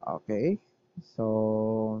 Okay,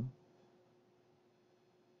 so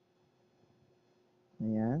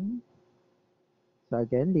ayan. So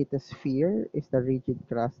again, lithosphere is the rigid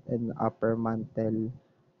crust and upper mantle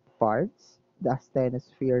parts. The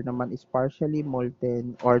asthenosphere naman is partially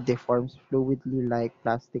molten or deforms fluidly like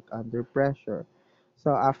plastic under pressure.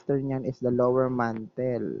 So after nyan is the lower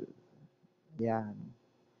mantle. Yan.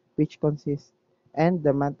 Which consists, and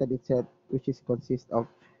the mantle itself, which is consists of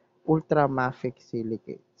ultramafic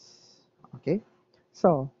silicates. Okay?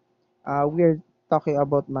 So, we're talking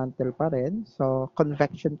about mantle pa rin. So,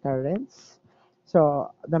 convection currents.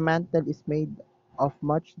 So, the mantle is made of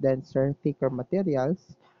much denser, thicker materials.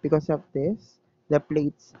 Because of this, the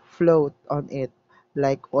plates float on it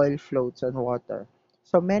like oil floats on water.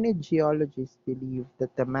 So, many geologists believe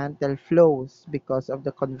that the mantle flows because of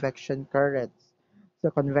the convection currents. So,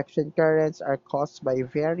 convection currents are caused by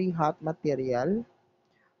very hot material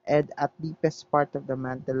and at deepest part of the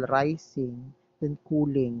mantle rising, then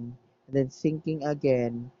cooling, and then sinking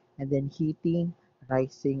again, and then heating,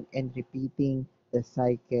 rising, and repeating the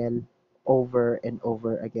cycle over and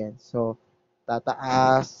over again. So,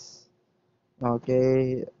 tataas,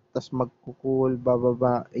 okay, tapos magkukul,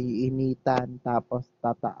 bababa, iinitan, tapos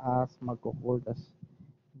tataas, magkukul, tapos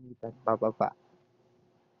initan, bababa.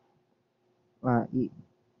 Ah,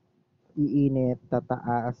 iinit,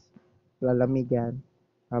 tataas, lalamigan,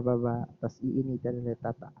 bababa, tas iinitan ulit,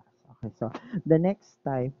 tataas. Okay, so the next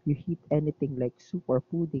time you heat anything like soup or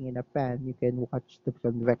pudding in a pan, you can watch the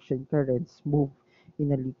convection currents move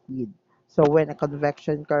in a liquid. So when a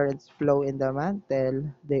convection currents flow in the mantle,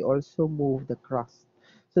 they also move the crust.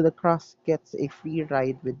 So the crust gets a free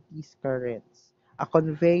ride with these currents. A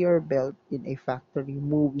conveyor belt in a factory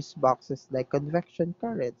moves boxes like convection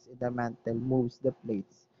currents in the mantle moves the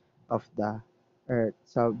plates of the earth.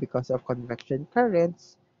 So because of convection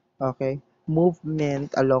currents, okay,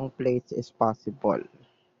 movement along plates is possible.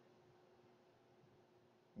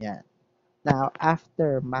 Yeah. Now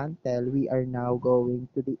after mantle, we are now going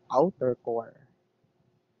to the outer core.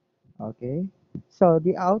 Okay. So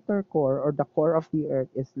the outer core or the core of the earth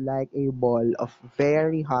is like a ball of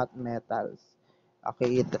very hot metals.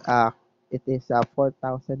 Okay, it is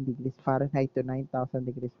 4,000 degrees Fahrenheit to 9,000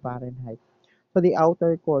 degrees Fahrenheit. So the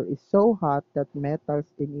outer core is so hot that metals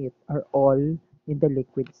in it are all in the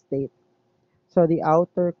liquid state. So the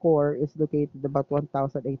outer core is located about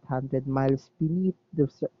 1,800 miles beneath the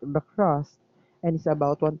crust and is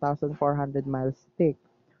about 1,400 miles thick.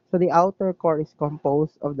 So the outer core is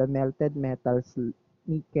composed of the melted metals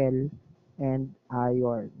nickel and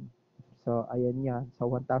iron. So ayan yan. So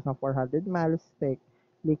 1,400 miles thick,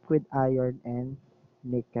 liquid iron and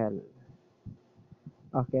nickel.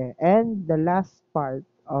 Okay, and the last part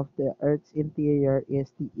of the Earth's interior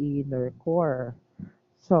is the inner core.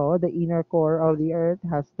 So, the inner core of the Earth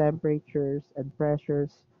has temperatures and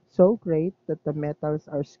pressures so great that the metals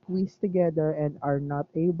are squeezed together and are not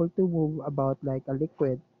able to move about like a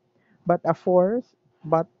liquid, but a force,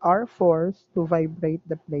 but are forced to vibrate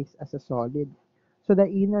the place as a solid. So, the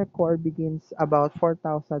inner core begins about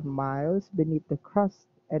 4,000 miles beneath the crust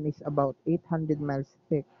and is about 800 miles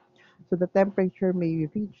thick. So the temperature may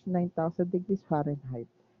reach 9,000 degrees Fahrenheit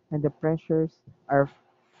and the pressures are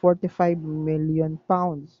 45 million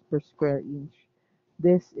pounds per square inch.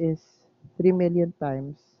 This is 3 million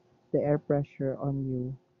times the air pressure on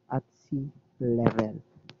you at sea level.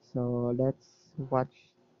 So let's watch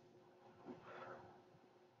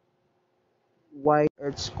why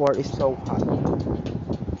Earth's core is so hot.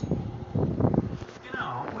 You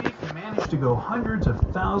know, we've managed to go hundreds of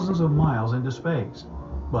thousands of miles into space.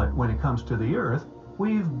 But when it comes to the Earth,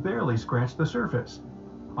 we've barely scratched the surface.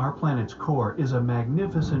 Our planet's core is a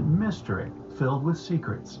magnificent mystery filled with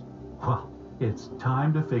secrets. Well, it's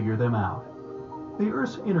time to figure them out. The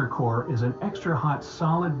Earth's inner core is an extra hot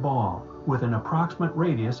solid ball with an approximate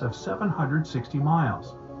radius of 760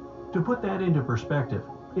 miles. To put that into perspective,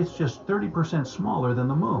 it's just 30% smaller than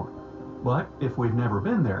the Moon. But if we've never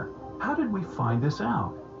been there, how did we find this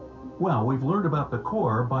out? Well, we've learned about the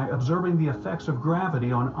core by observing the effects of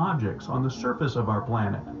gravity on objects on the surface of our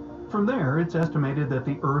planet. From there, it's estimated that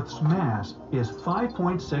the Earth's mass is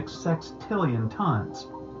 5.6 sextillion tons.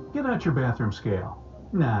 Get out your bathroom scale.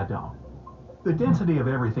 Nah, don't. The density of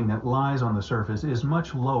everything that lies on the surface is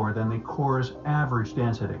much lower than the core's average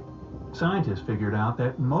density. Scientists figured out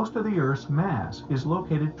that most of the Earth's mass is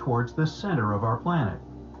located towards the center of our planet.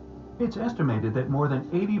 It's estimated that more than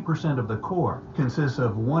 80% of the core consists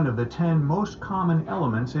of one of the 10 most common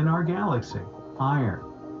elements in our galaxy, iron.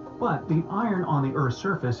 But the iron on the Earth's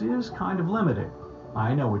surface is kind of limited.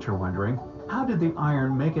 I know what you're wondering. How did the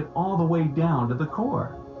iron make it all the way down to the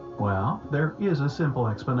core? Well, there is a simple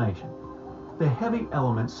explanation. The heavy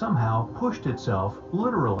element somehow pushed itself,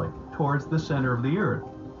 literally, towards the center of the Earth.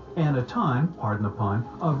 And a ton, pardon the pun,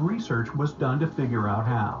 of research was done to figure out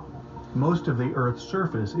how. Most of the Earth's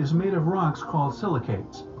surface is made of rocks called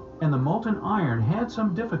silicates, and the molten iron had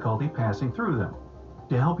some difficulty passing through them.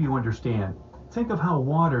 To help you understand, think of how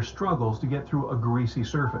water struggles to get through a greasy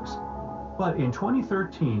surface. But in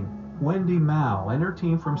 2013, Wendy Mao and her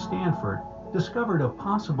team from Stanford discovered a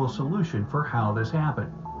possible solution for how this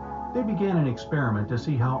happened. They began an experiment to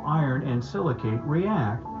see how iron and silicate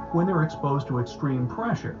react when they're exposed to extreme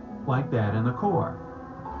pressure, like that in the core.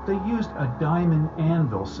 They used a diamond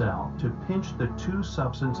anvil cell to pinch the two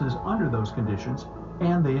substances under those conditions,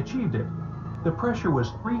 and they achieved it. The pressure was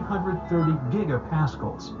 330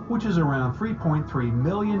 gigapascals, which is around 3.3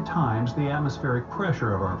 million times the atmospheric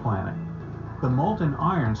pressure of our planet. The molten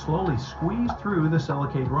iron slowly squeezed through the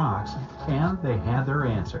silicate rocks, and they had their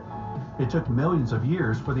answer. It took millions of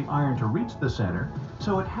years for the iron to reach the center,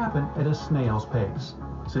 so it happened at a snail's pace.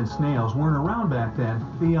 Since snails weren't around back then,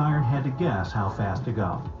 the iron had to guess how fast to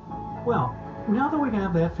go. Well, now that we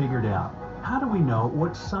have that figured out, how do we know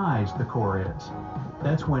what size the core is?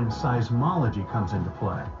 That's when seismology comes into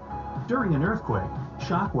play. During an earthquake,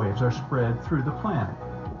 shock waves are spread through the planet.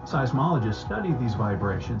 Seismologists study these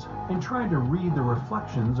vibrations and try to read the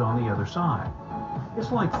reflections on the other side.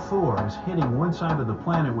 It's like Thor is hitting one side of the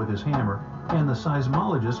planet with his hammer, and the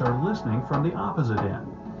seismologists are listening from the opposite end.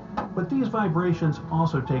 But these vibrations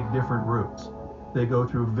also take different routes. They go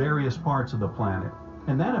through various parts of the planet,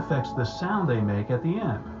 and that affects the sound they make at the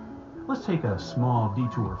end. Let's take a small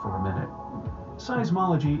detour for a minute.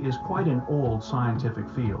 Seismology is quite an old scientific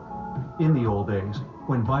field. In the old days,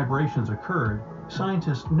 when vibrations occurred,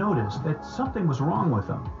 scientists noticed that something was wrong with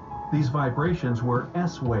them. These vibrations were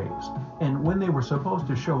S waves, and when they were supposed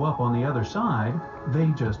to show up on the other side, they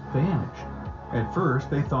just vanished. At first,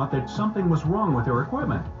 they thought that something was wrong with their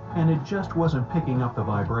equipment, and it just wasn't picking up the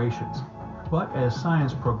vibrations. But as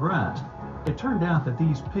science progressed, it turned out that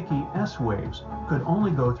these picky S waves could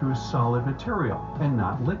only go through solid material and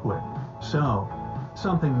not liquid. So,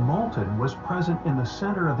 something molten was present in the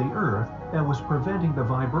center of the Earth that was preventing the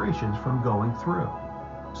vibrations from going through.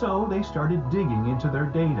 So they started digging into their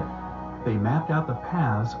data. They mapped out the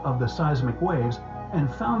paths of the seismic waves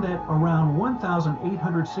and found that around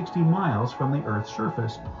 1,860 miles from the Earth's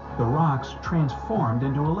surface, the rocks transformed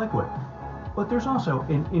into a liquid. But there's also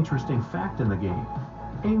an interesting fact in the game.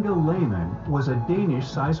 Inge Lehmann was a Danish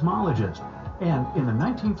seismologist, and in the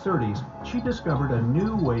 1930s, she discovered a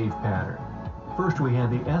new wave pattern. First we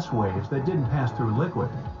had the S waves that didn't pass through liquid,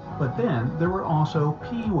 but then there were also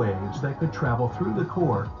P waves that could travel through the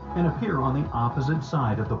core and appear on the opposite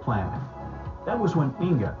side of the planet. That was when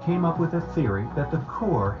Inge came up with a theory that the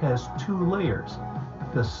core has two layers.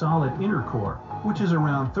 The solid inner core, which is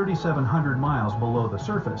around 3,700 miles below the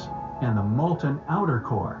surface, and the molten outer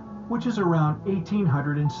core, which is around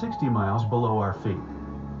 1,860 miles below our feet.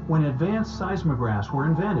 When advanced seismographs were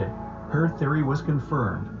invented, her theory was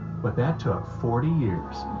confirmed, but that took 40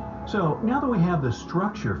 years. So now that we have the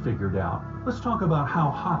structure figured out, let's talk about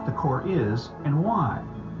how hot the core is and why.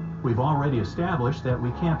 We've already established that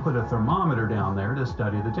we can't put a thermometer down there to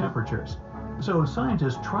study the temperatures. So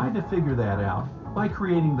scientists tried to figure that out by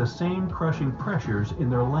creating the same crushing pressures in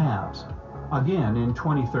their labs. Again, in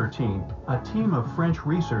 2013, a team of French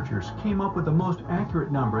researchers came up with the most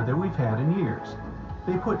accurate number that we've had in years.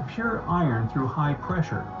 They put pure iron through high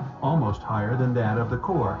pressure, almost higher than that of the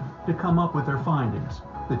core, to come up with their findings.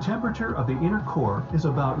 The temperature of the inner core is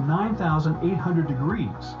about 9,800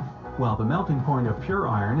 degrees, while the melting point of pure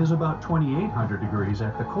iron is about 2,800 degrees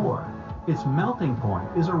at the core. Its melting point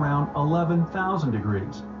is around 11,000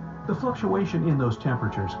 degrees. The fluctuation in those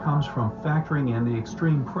temperatures comes from factoring in the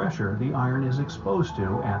extreme pressure the iron is exposed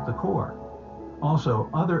to at the core. Also,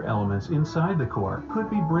 other elements inside the core could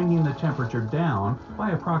be bringing the temperature down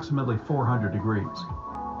by approximately 400 degrees.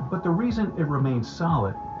 But the reason it remains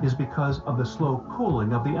solid is because of the slow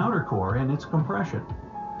cooling of the outer core and its compression.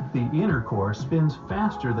 The inner core spins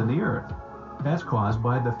faster than the Earth. That's caused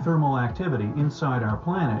by the thermal activity inside our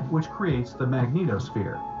planet, which creates the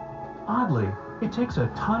magnetosphere. Oddly, it takes a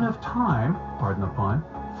ton of time, pardon the pun,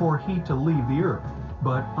 for heat to leave the Earth,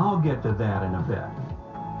 but I'll get to that in a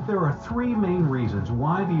bit. There are three main reasons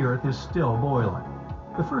why the Earth is still boiling.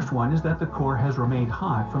 The first one is that the core has remained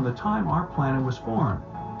hot from the time our planet was formed,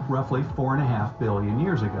 roughly 4.5 billion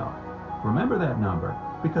years ago. Remember that number,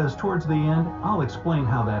 because towards the end, I'll explain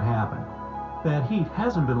how that happened. That heat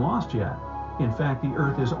hasn't been lost yet. In fact, the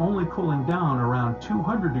Earth is only cooling down around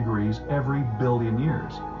 200 degrees every billion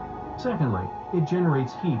years. Secondly, it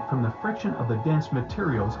generates heat from the friction of the dense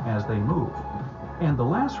materials as they move. And the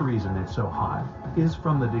last reason it's so hot is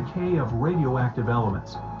from the decay of radioactive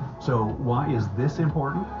elements. So why is this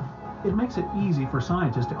important? It makes it easy for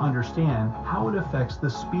scientists to understand how it affects the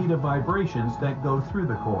speed of vibrations that go through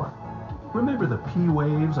the core. Remember the P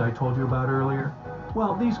waves I told you about earlier?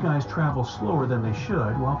 Well, these guys travel slower than they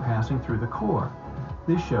should while passing through the core.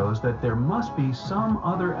 This shows that there must be some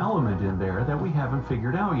other element in there that we haven't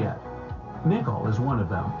figured out yet. Nickel is one of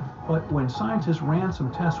them, but when scientists ran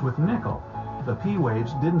some tests with nickel, the P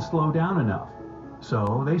waves didn't slow down enough.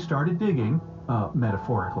 So they started digging,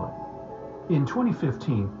 metaphorically. In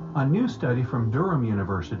 2015, a new study from Durham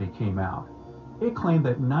University came out. It claimed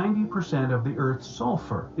that 90% of the Earth's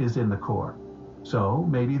sulfur is in the core. So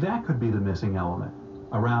maybe that could be the missing element.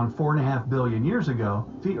 Around 4.5 billion years ago,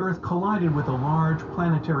 the Earth collided with a large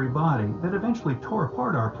planetary body that eventually tore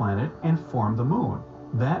apart our planet and formed the Moon.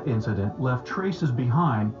 That incident left traces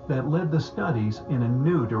behind that led the studies in a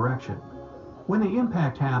new direction. When the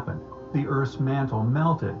impact happened, the Earth's mantle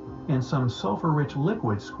melted and some sulfur-rich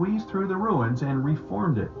liquid squeezed through the ruins and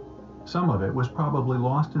reformed it. Some of it was probably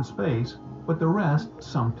lost in space, but the rest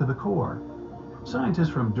sunk to the core. Scientists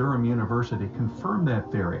from Durham University confirmed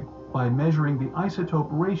that theory by measuring the isotope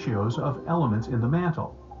ratios of elements in the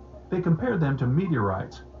mantle. They compared them to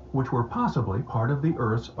meteorites, which were possibly part of the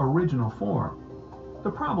Earth's original form.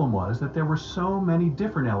 The problem was that there were so many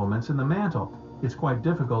different elements in the mantle, it's quite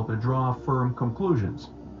difficult to draw firm conclusions.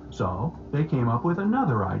 So they came up with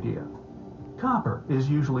another idea. Copper is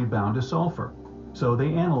usually bound to sulfur, so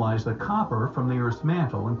they analyzed the copper from the Earth's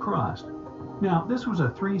mantle and crust. Now, this was a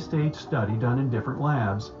 3-stage study done in different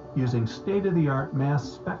labs using state-of-the-art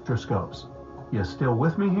mass spectroscopes. You still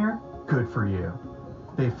with me here? Good for you.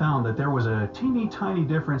 They found that there was a teeny-tiny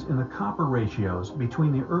difference in the copper ratios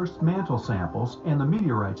between the Earth's mantle samples and the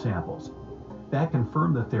meteorite samples. That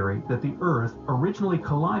confirmed the theory that the Earth originally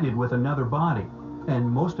collided with another body, and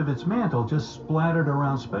most of its mantle just splattered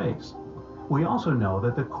around space. We also know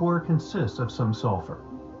that the core consists of some sulfur.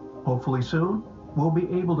 Hopefully soon, we'll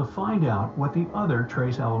be able to find out what the other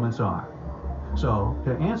trace elements are. So,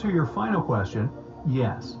 to answer your final question,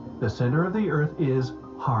 yes, the center of the Earth is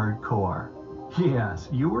hardcore. Yes,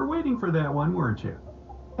 you were waiting for that one, weren't you?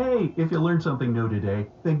 Hey, if you learned something new today,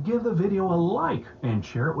 then give the video a like and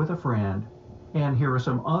share it with a friend. And here are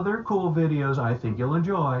some other cool videos I think you'll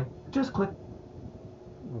enjoy. Just click.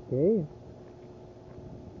 Okay.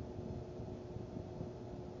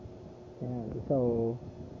 Yan. So,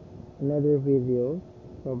 another video.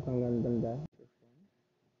 Sobrang ganda.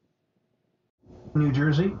 New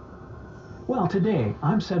Jersey? Well, today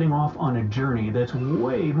I'm setting off on a journey that's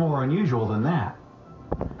way more unusual than that.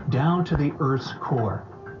 Down to the Earth's core.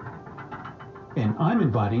 And I'm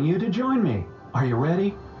inviting you to join me. Are you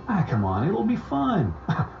ready? Come on, it'll be fun.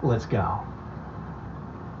 Let's go.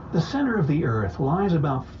 The center of the Earth lies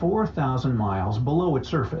about 4,000 miles below its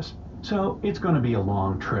surface, so it's going to be a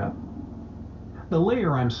long trip. The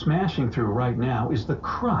layer I'm smashing through right now is the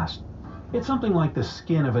crust. It's something like the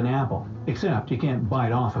skin of an apple, except you can't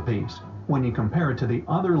bite off a piece when you compare it to the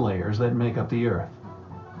other layers that make up the Earth.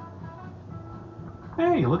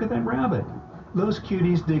 Hey, look at that rabbit. Those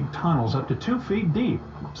cuties dig tunnels up to 2 feet deep,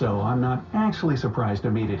 so I'm not actually surprised to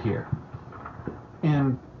meet it here.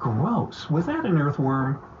 And gross, was that an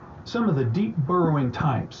earthworm? Some of the deep burrowing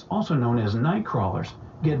types, also known as night crawlers,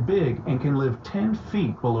 get big and can live 10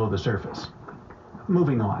 feet below the surface.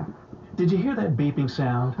 Moving on. Did you hear that beeping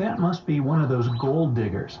sound? That must be one of those gold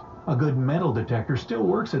diggers. A good metal detector still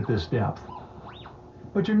works at this depth.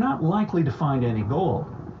 But you're not likely to find any gold.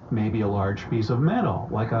 Maybe a large piece of metal,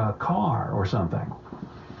 like a car or something.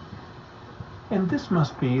 And this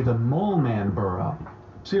must be the Mole Man Burrow.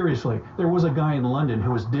 Seriously, there was a guy in London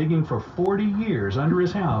who was digging for 40 years under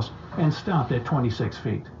his house and stopped at 26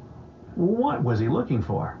 feet. What was he looking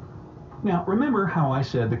for? Now, remember how I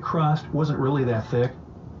said the crust wasn't really that thick?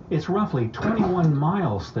 It's roughly 21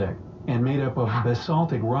 miles thick and made up of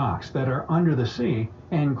basaltic rocks that are under the sea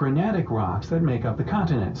and granitic rocks that make up the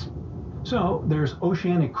continents. So there's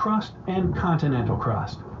oceanic crust and continental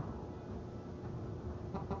crust.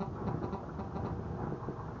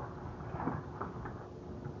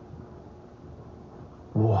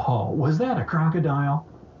 Whoa, was that a crocodile?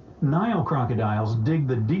 Nile crocodiles dig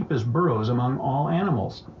the deepest burrows among all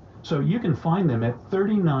animals, so you can find them at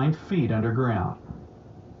 39 feet underground.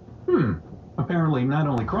 Apparently not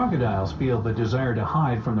only crocodiles feel the desire to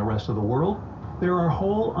hide from the rest of the world, There are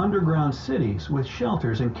whole underground cities with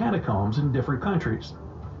shelters and catacombs in different countries.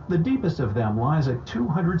 The deepest of them lies at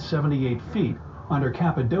 278 feet under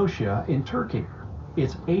Cappadocia in Turkey.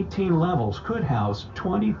 Its 18 levels could house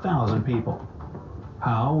 20,000 people.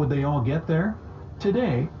 How would they all get there?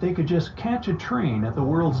 Today, they could just catch a train at the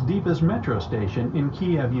world's deepest metro station in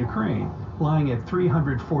Kiev, Ukraine, lying at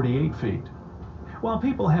 348 feet. While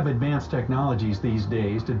people have advanced technologies these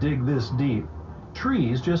days to dig this deep,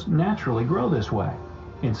 trees just naturally grow this way.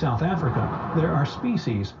 In South Africa, there are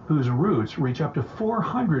species whose roots reach up to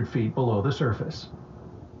 400 feet below the surface.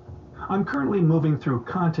 I'm currently moving through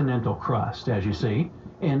continental crust, as you see,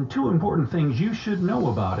 and two important things you should know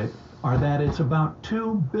about it are that it's about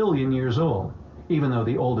 2 billion years old, even though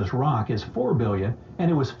the oldest rock is 4 billion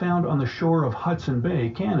and it was found on the shore of Hudson Bay,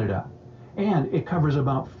 Canada. And it covers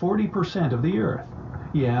about 40% of the Earth.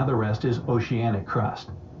 Yeah, the rest is oceanic crust.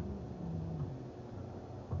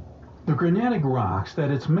 The granitic rocks that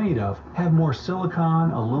it's made of have more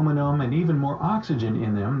silicon, aluminum, and even more oxygen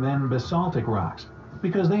in them than basaltic rocks,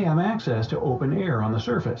 because they have access to open air on the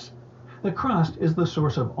surface. The crust is the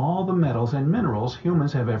source of all the metals and minerals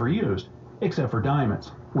humans have ever used, except for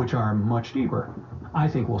diamonds, which are much deeper. I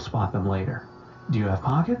think we'll spot them later. Do you have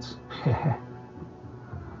pockets?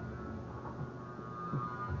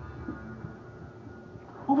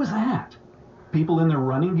 What was that? People in their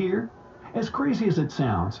running gear? As crazy as it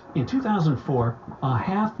sounds, in 2004, a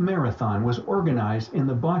half marathon was organized in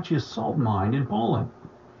the Boccia salt mine in Poland.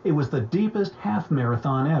 It was the deepest half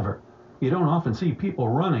marathon ever. You don't often see people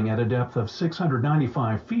running at a depth of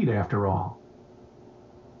 695 feet after all.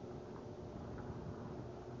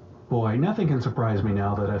 Boy, nothing can surprise me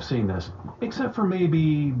now that I've seen this, except for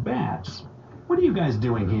maybe bats. What are you guys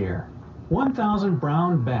doing here? 1,000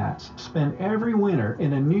 brown bats spend every winter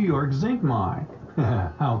in a New York zinc mine.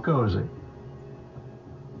 How cozy.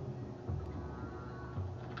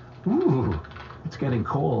 Ooh, it's getting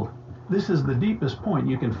cold. This is the deepest point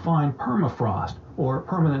you can find permafrost, or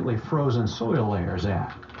permanently frozen soil layers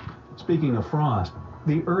at. Speaking of frost,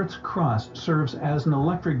 the Earth's crust serves as an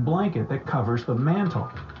electric blanket that covers the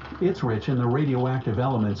mantle. It's rich in the radioactive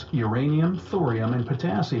elements uranium, thorium, and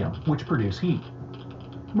potassium, which produce heat.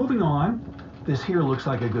 Moving on, this here looks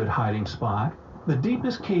like a good hiding spot. The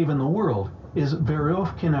deepest cave in the world is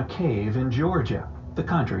Verovkina Cave in Georgia, the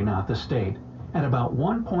country, not the state, at about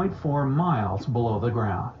 1.4 miles below the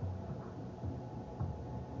ground.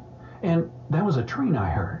 And that was a train I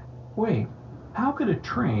heard. Wait, how could a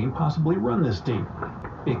train possibly run this deep?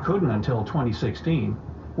 It couldn't until 2016,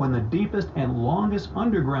 when the deepest and longest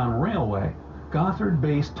underground railway, Gotthard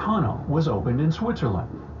Base Tunnel, was opened in Switzerland.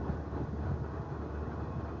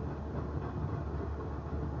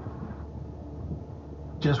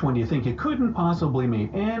 Just when you think you couldn't possibly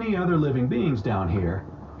meet any other living beings down here,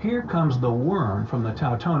 here comes the worm from the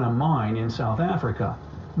Tautona mine in South Africa,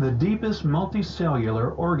 the deepest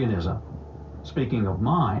multicellular organism. Speaking of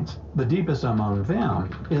mines, the deepest among them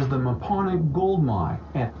is the Mopani gold mine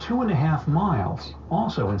at 2.5 miles,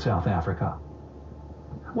 also in South Africa.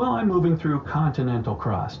 Well, I'm moving through continental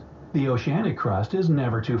crust. The oceanic crust is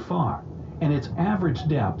never too far, and its average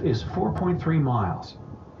depth is 4.3 miles.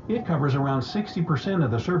 It covers around 60% of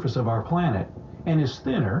the surface of our planet and is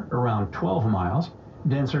thinner, around 12 miles,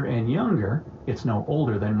 denser and younger, it's no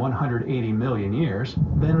older than 180 million years,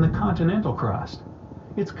 than the continental crust.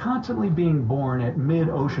 It's constantly being born at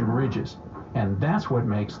mid-ocean ridges, and that's what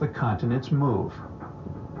makes the continents move.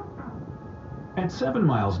 At 7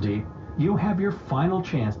 miles deep, you have your final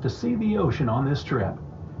chance to see the ocean on this trip.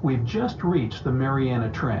 We've just reached the Mariana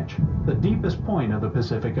Trench, the deepest point of the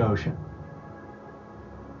Pacific Ocean.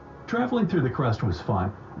 Traveling through the crust was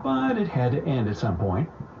fun, but it had to end at some point,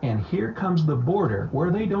 and here comes the border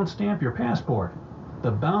where they don't stamp your passport,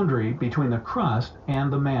 the boundary between the crust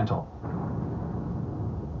and the mantle.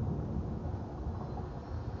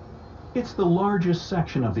 It's the largest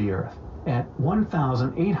section of the Earth, at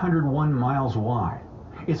 1,801 miles wide.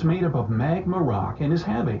 It's made up of magma rock and is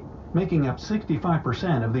heavy, making up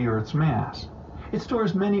 65% of the Earth's mass. It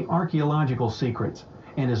stores many archaeological secrets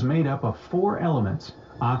and is made up of 4 elements: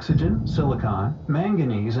 oxygen, silicon,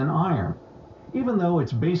 manganese, and iron. Even though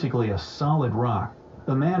it's basically a solid rock,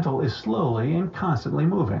 the mantle is slowly and constantly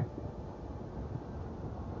moving.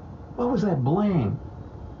 What was that bling?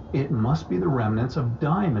 It must be the remnants of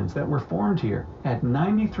diamonds that were formed here at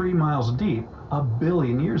 93 miles deep 1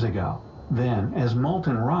 billion years ago. Then, as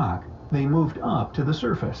molten rock, they moved up to the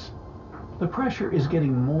surface. The pressure is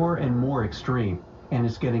getting more and more extreme, and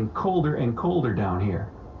it's getting colder and colder down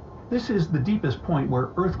here. This is the deepest point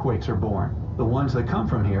where earthquakes are born. The ones that come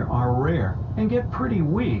from here are rare and get pretty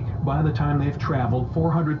weak by the time they've traveled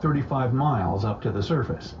 435 miles up to the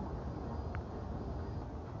surface.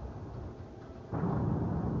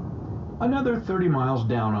 Another 30 miles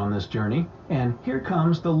down on this journey, and here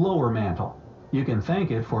comes the lower mantle. You can thank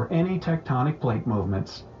it for any tectonic plate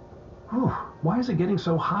movements. Whew, why is it getting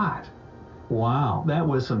so hot? Wow, that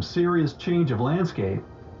was some serious change of landscape.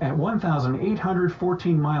 At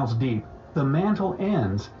 1,814 miles deep, the mantle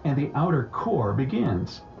ends and the outer core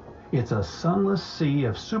begins. It's a sunless sea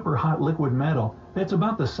of super-hot liquid metal that's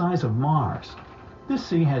about the size of Mars. This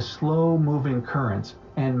sea has slow-moving currents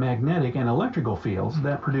and magnetic and electrical fields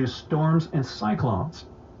that produce storms and cyclones.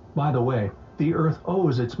 By the way, the Earth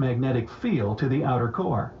owes its magnetic field to the outer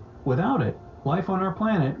core. Without it, life on our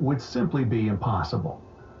planet would simply be impossible.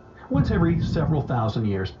 Once every several thousand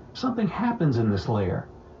years, something happens in this layer.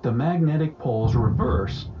 The magnetic poles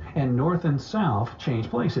reverse, and north and south change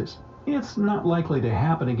places. It's not likely to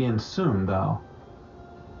happen again soon, though.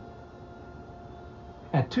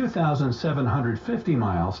 At 2,750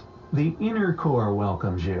 miles, the inner core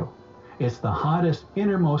welcomes you. It's the hottest,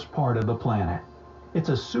 innermost part of the planet. It's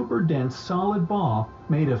a super dense solid ball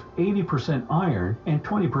made of 80% iron and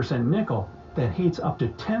 20% nickel that heats up to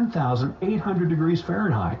 10,800 degrees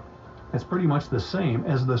Fahrenheit. That's pretty much the same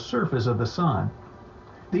as the surface of the sun.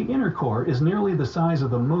 The inner core is nearly the size of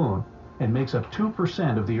the moon and makes up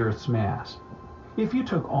 2% of the Earth's mass. If you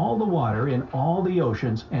took all the water in all the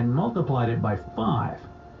oceans and multiplied it by 5,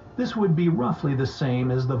 this would be roughly the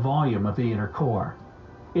same as the volume of the inner core.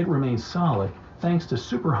 It remains solid thanks to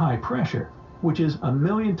super high pressure, which is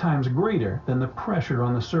 1,000,000 times greater than the pressure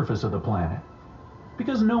on the surface of the planet.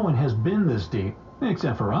 Because no one has been this deep,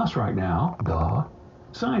 except for us right now, duh,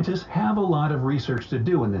 scientists have a lot of research to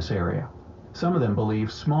do in this area. Some of them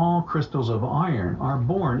believe small crystals of iron are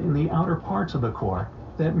born in the outer parts of the core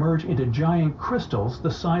that merge into giant crystals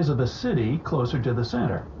the size of a city closer to the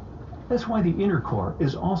center. That's why the inner core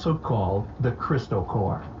is also called the crystal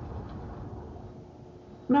core.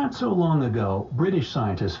 Not so long ago, British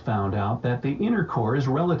scientists found out that the inner core is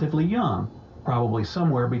relatively young, probably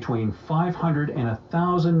somewhere between 500 and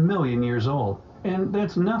 1,000 million years old, and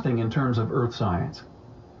that's nothing in terms of Earth science.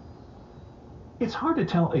 It's hard to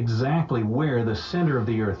tell exactly where the center of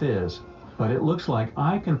the Earth is, but it looks like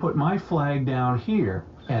I can put my flag down here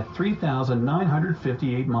at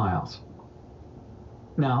 3,958 miles.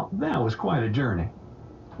 Now, that was quite a journey.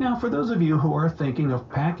 Now, for those of you who are thinking of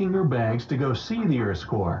packing your bags to go see the Earth's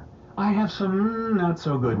core, I have some not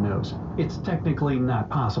so good news. It's technically not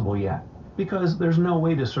possible yet, because there's no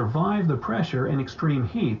way to survive the pressure and extreme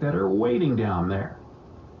heat that are waiting down there.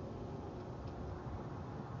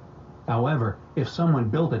 However, if someone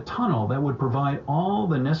built a tunnel that would provide all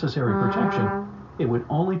the necessary protection, it would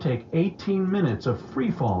only take 18 minutes of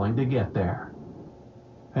free falling to get there.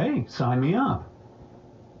 Hey, sign me up.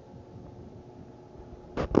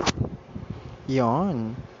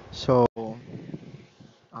 Yon. So,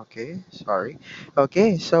 okay, sorry.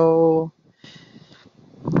 Okay, so,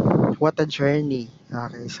 what a journey.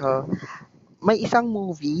 Okay, so, may isang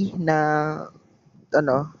movie na,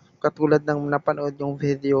 katulad ng napanood yung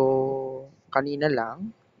video kanina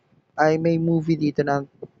lang, ay may movie dito na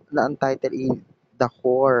ang title is The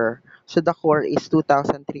Core. So The Core is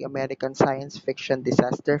 2003 American science fiction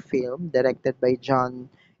disaster film directed by John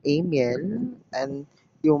Amiel, and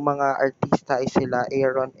yung mga artista ay sila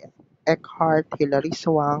Aaron Eckhart, Hilary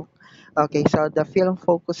Swank. Okay, so the film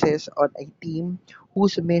focuses on a team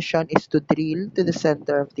whose mission is to drill to the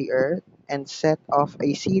center of the earth and set off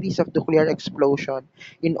a series of nuclear explosions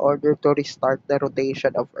in order to restart the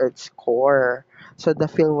rotation of Earth's core. So the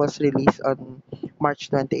film was released on March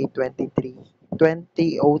 28, 2003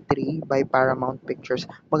 by Paramount Pictures.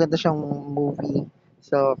 Maganda siyang movie.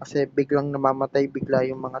 So kasi biglang namamatay bigla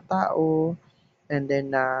yung mga tao, and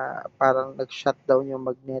then parang nag-shutdown yung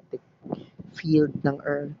magnetic field ng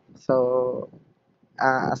Earth. So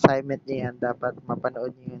assignment niya yan, dapat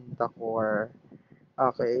mapanood niyo yung The Core.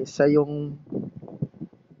 Okay, so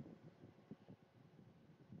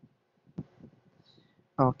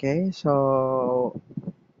okay, so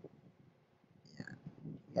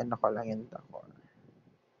yan ako lang yung The Core.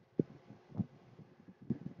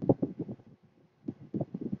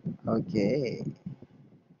 Okay.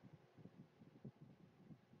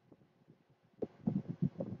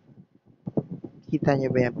 Kita niyo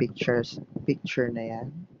ba yung picture na yan?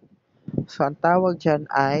 So, ang tawag dyan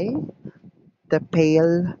ay the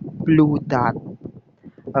pale blue dot.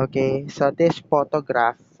 Okay, so this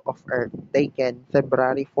photograph of Earth taken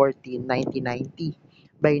February 14, 1990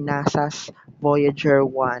 by NASA's Voyager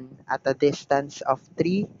 1 at a distance of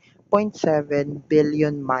 3 8.7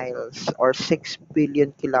 billion miles or 6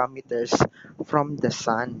 billion kilometers from the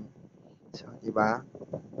sun. So, di ba?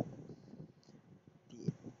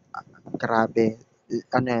 Di- Grabe.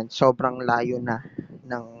 Ano yan, sobrang layo na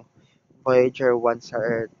ng Voyager 1 sa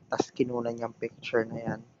Earth. Tapos kinunan niyang picture na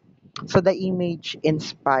yan. So, the image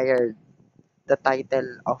inspired the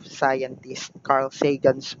title of scientist Carl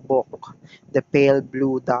Sagan's book, The Pale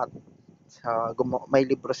Blue Dot. So, may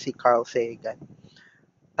libro si Carl Sagan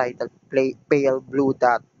titled Pale Blue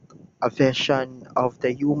Dot, A Vision of the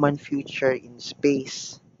Human Future in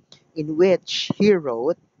Space, in which he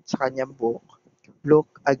wrote sa kanyang book,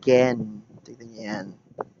 Look again. Tignan niyo yan.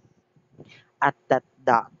 At that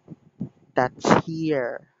dot. That's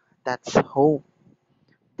here. That's hope.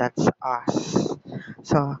 That's us.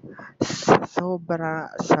 So,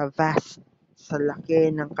 sa vast, sa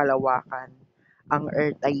laki ng kalawakan, ang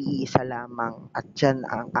Earth ay iisa lamang at dyan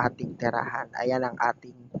ang ating tirahan. Ayan ang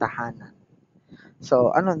ating tahanan.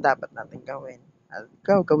 So, ano ang dapat natin gawin?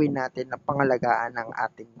 Gawin natin na pangalagaan ang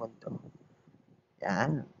ating mundo.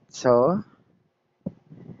 Yan. So,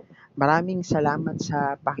 maraming salamat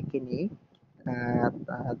sa pakikinig at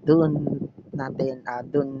doon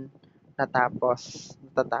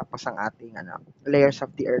natatapos ang ating Layers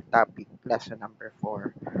of the Earth topic, lesson number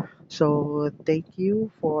 4. So, thank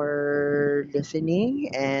you for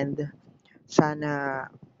listening and sana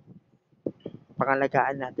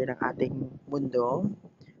pangalagaan natin ang ating mundo,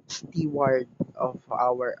 steward of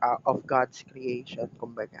God's creation,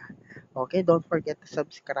 kumbaga. Okay, don't forget to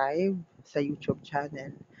subscribe sa YouTube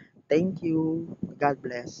channel. Thank you. God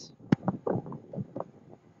bless.